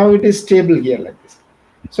 So now it is stable here like this.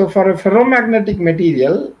 So for a ferromagnetic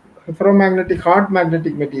material, hard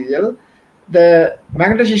magnetic material, the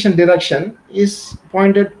magnetization direction is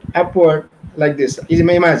pointed upward like this. You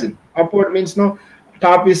may imagine. Upward means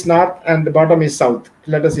top is north and the bottom is south.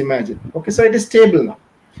 Let us imagine. Okay, so it is stable now.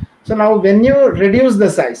 So now when you reduce the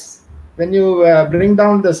size, when you bring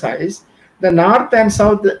down the size, the north and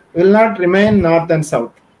south will not remain north and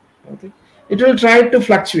south. Okay? It will try to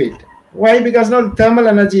fluctuate. Why? Because now thermal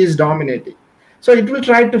energy is dominating. So it will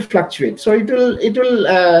try to fluctuate. So it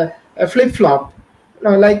will flip-flop.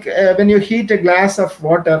 Like when you heat a glass of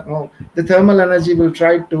water, the thermal energy will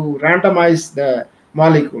try to randomize the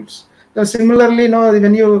molecules. So similarly,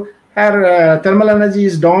 when you have thermal energy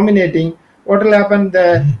is dominating, what will happen?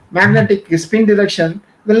 The magnetic spin direction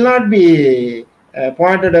will not be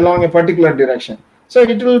pointed along a particular direction. So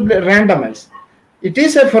it will be randomized. It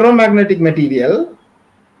is a ferromagnetic material,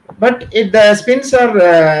 but the spins are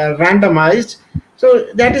randomized. So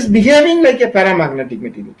that is behaving like a paramagnetic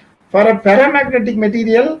material. For a paramagnetic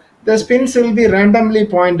material, the spins will be randomly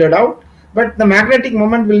pointed out, but the magnetic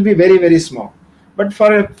moment will be very, very small. But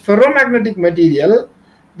for a ferromagnetic material,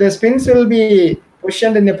 the spins will be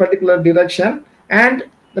positioned in a particular direction and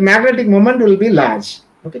the magnetic moment will be large.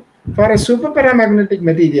 Okay. For a superparamagnetic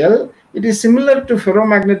material, it is similar to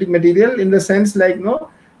ferromagnetic material in the sense like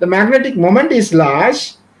the magnetic moment is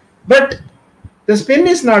large, but the spin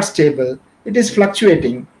is not stable. It is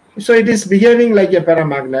fluctuating. So it is behaving like a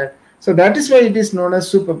paramagnet. So that is why it is known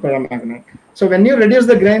as superparamagnet. So when you reduce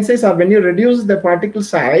the grain size or when you reduce the particle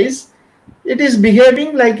size, it is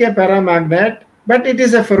behaving like a paramagnet, but it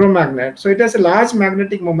is a ferromagnet. So it has a large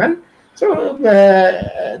magnetic moment. So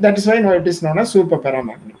that is why now it is known as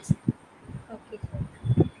superparamagnet. Okay,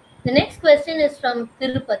 sir. The next question is from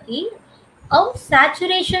Tirupati. How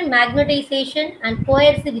saturation, magnetization, and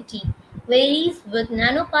coercivity varies with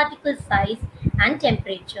nanoparticle size and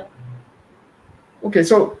temperature? Okay,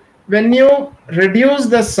 so when you reduce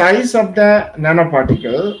the size of the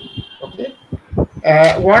nanoparticle, okay,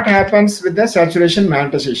 what happens with the saturation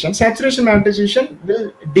magnetization? Saturation magnetization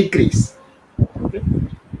will decrease. Okay.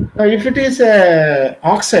 Now, if it is a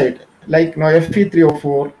oxide like Fe3O4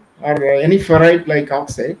 or any ferrite like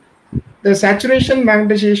oxide, the saturation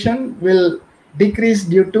magnetization will decrease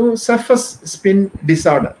due to surface spin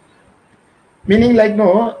disorder. Meaning like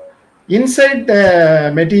inside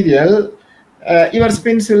the material, your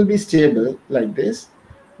spins will be stable like this,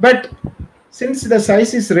 but since the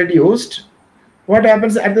size is reduced, what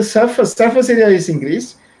happens at the surface area is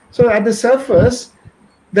increased. So at the surface,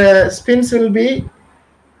 the spins will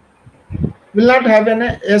not have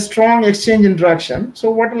a strong exchange interaction.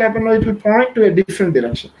 So what will happen? It will point to a different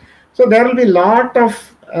direction. So there will be a lot of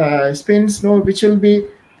spins which will be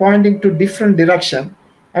pointing to different direction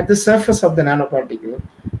at the surface of the nanoparticle.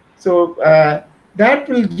 So that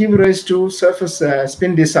will give rise to surface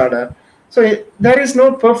spin disorder. So there is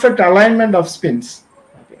no perfect alignment of spins,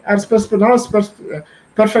 as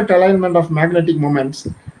perfect alignment of magnetic moments.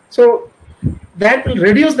 So that will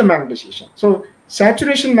reduce the magnetization. So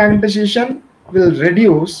saturation magnetization will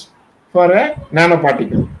reduce for a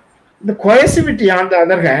nanoparticle. The coercivity, on the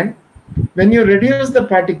other hand, when you reduce the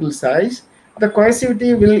particle size, the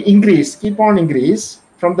coercivity will keep on increase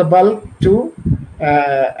from the bulk to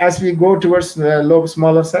as we go towards the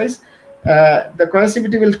smaller size. The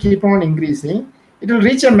coercivity will keep on increasing. It will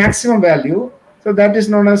reach a maximum value. So that is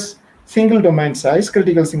known as single domain size,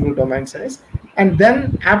 critical single domain size, and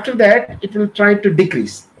then after that it will try to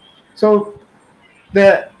decrease. So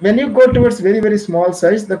when you go towards very small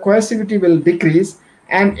size, the coercivity will decrease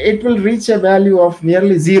and it will reach a value of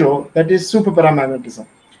nearly 0, that is superparamagnetism.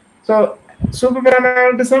 So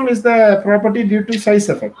superparamagnetism is the property due to size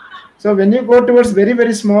effect. So when you go towards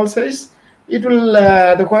very small size, it will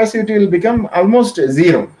the coercivity will become almost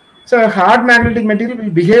 0. So a hard magnetic material will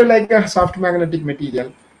behave like a soft magnetic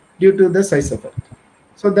material due to the size effect.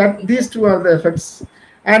 So that these two are the effects.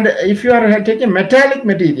 And if you are taking metallic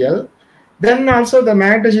material, then also the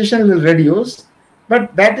magnetization will reduce,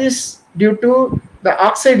 but that is due to the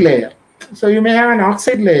oxide layer. So you may have an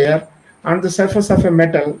oxide layer on the surface of a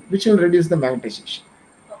metal, which will reduce the magnetization.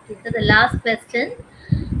 Okay, so the last question.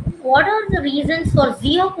 What are the reasons for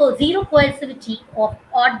zero coercivity of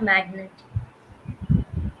odd magnet?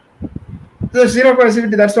 The zero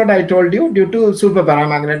coercivity, that's what I told you, due to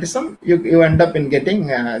superparamagnetism, you end up in getting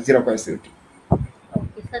zero coercivity.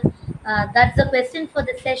 Okay, sir. That's the question for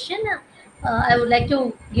the session. I would like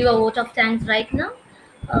to give a vote of thanks right now.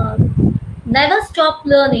 Never stop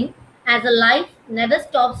learning, as a life never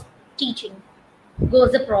stops teaching,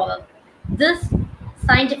 goes the proverb. This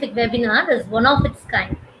scientific webinar is one of its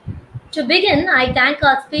kind. To begin, I thank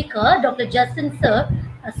our speaker, Dr. Justin Sir,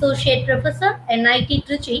 Associate Professor, NIT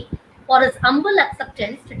Trichy, for his humble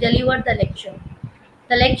acceptance to deliver the lecture.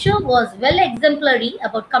 The lecture was well exemplary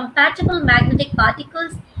about compatible magnetic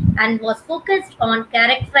particles and was focused on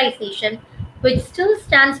characterization, which still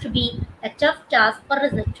stands to be a tough task for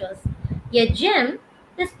researchers. A gem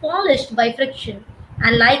is polished by friction,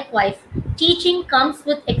 and likewise, teaching comes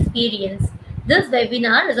with experience. This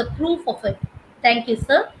webinar is a proof of it. Thank you,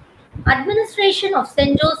 sir. Administration of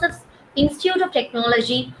St. Joseph's Institute of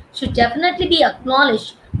Technology should definitely be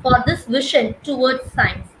acknowledged for this vision towards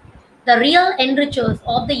science. The real enrichers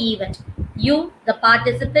of the event, you, the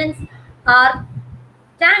participants, are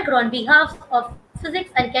thanked on behalf of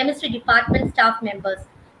Physics and Chemistry Department staff members.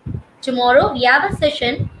 Tomorrow, we have a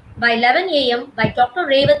session by 11 a.m. by Dr.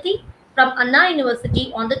 Revati from Anna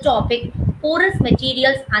University on the topic porous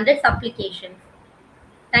materials and its applications.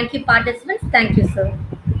 Thank you, participants. Thank you, sir.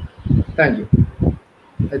 Thank you.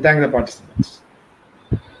 I thank the participants.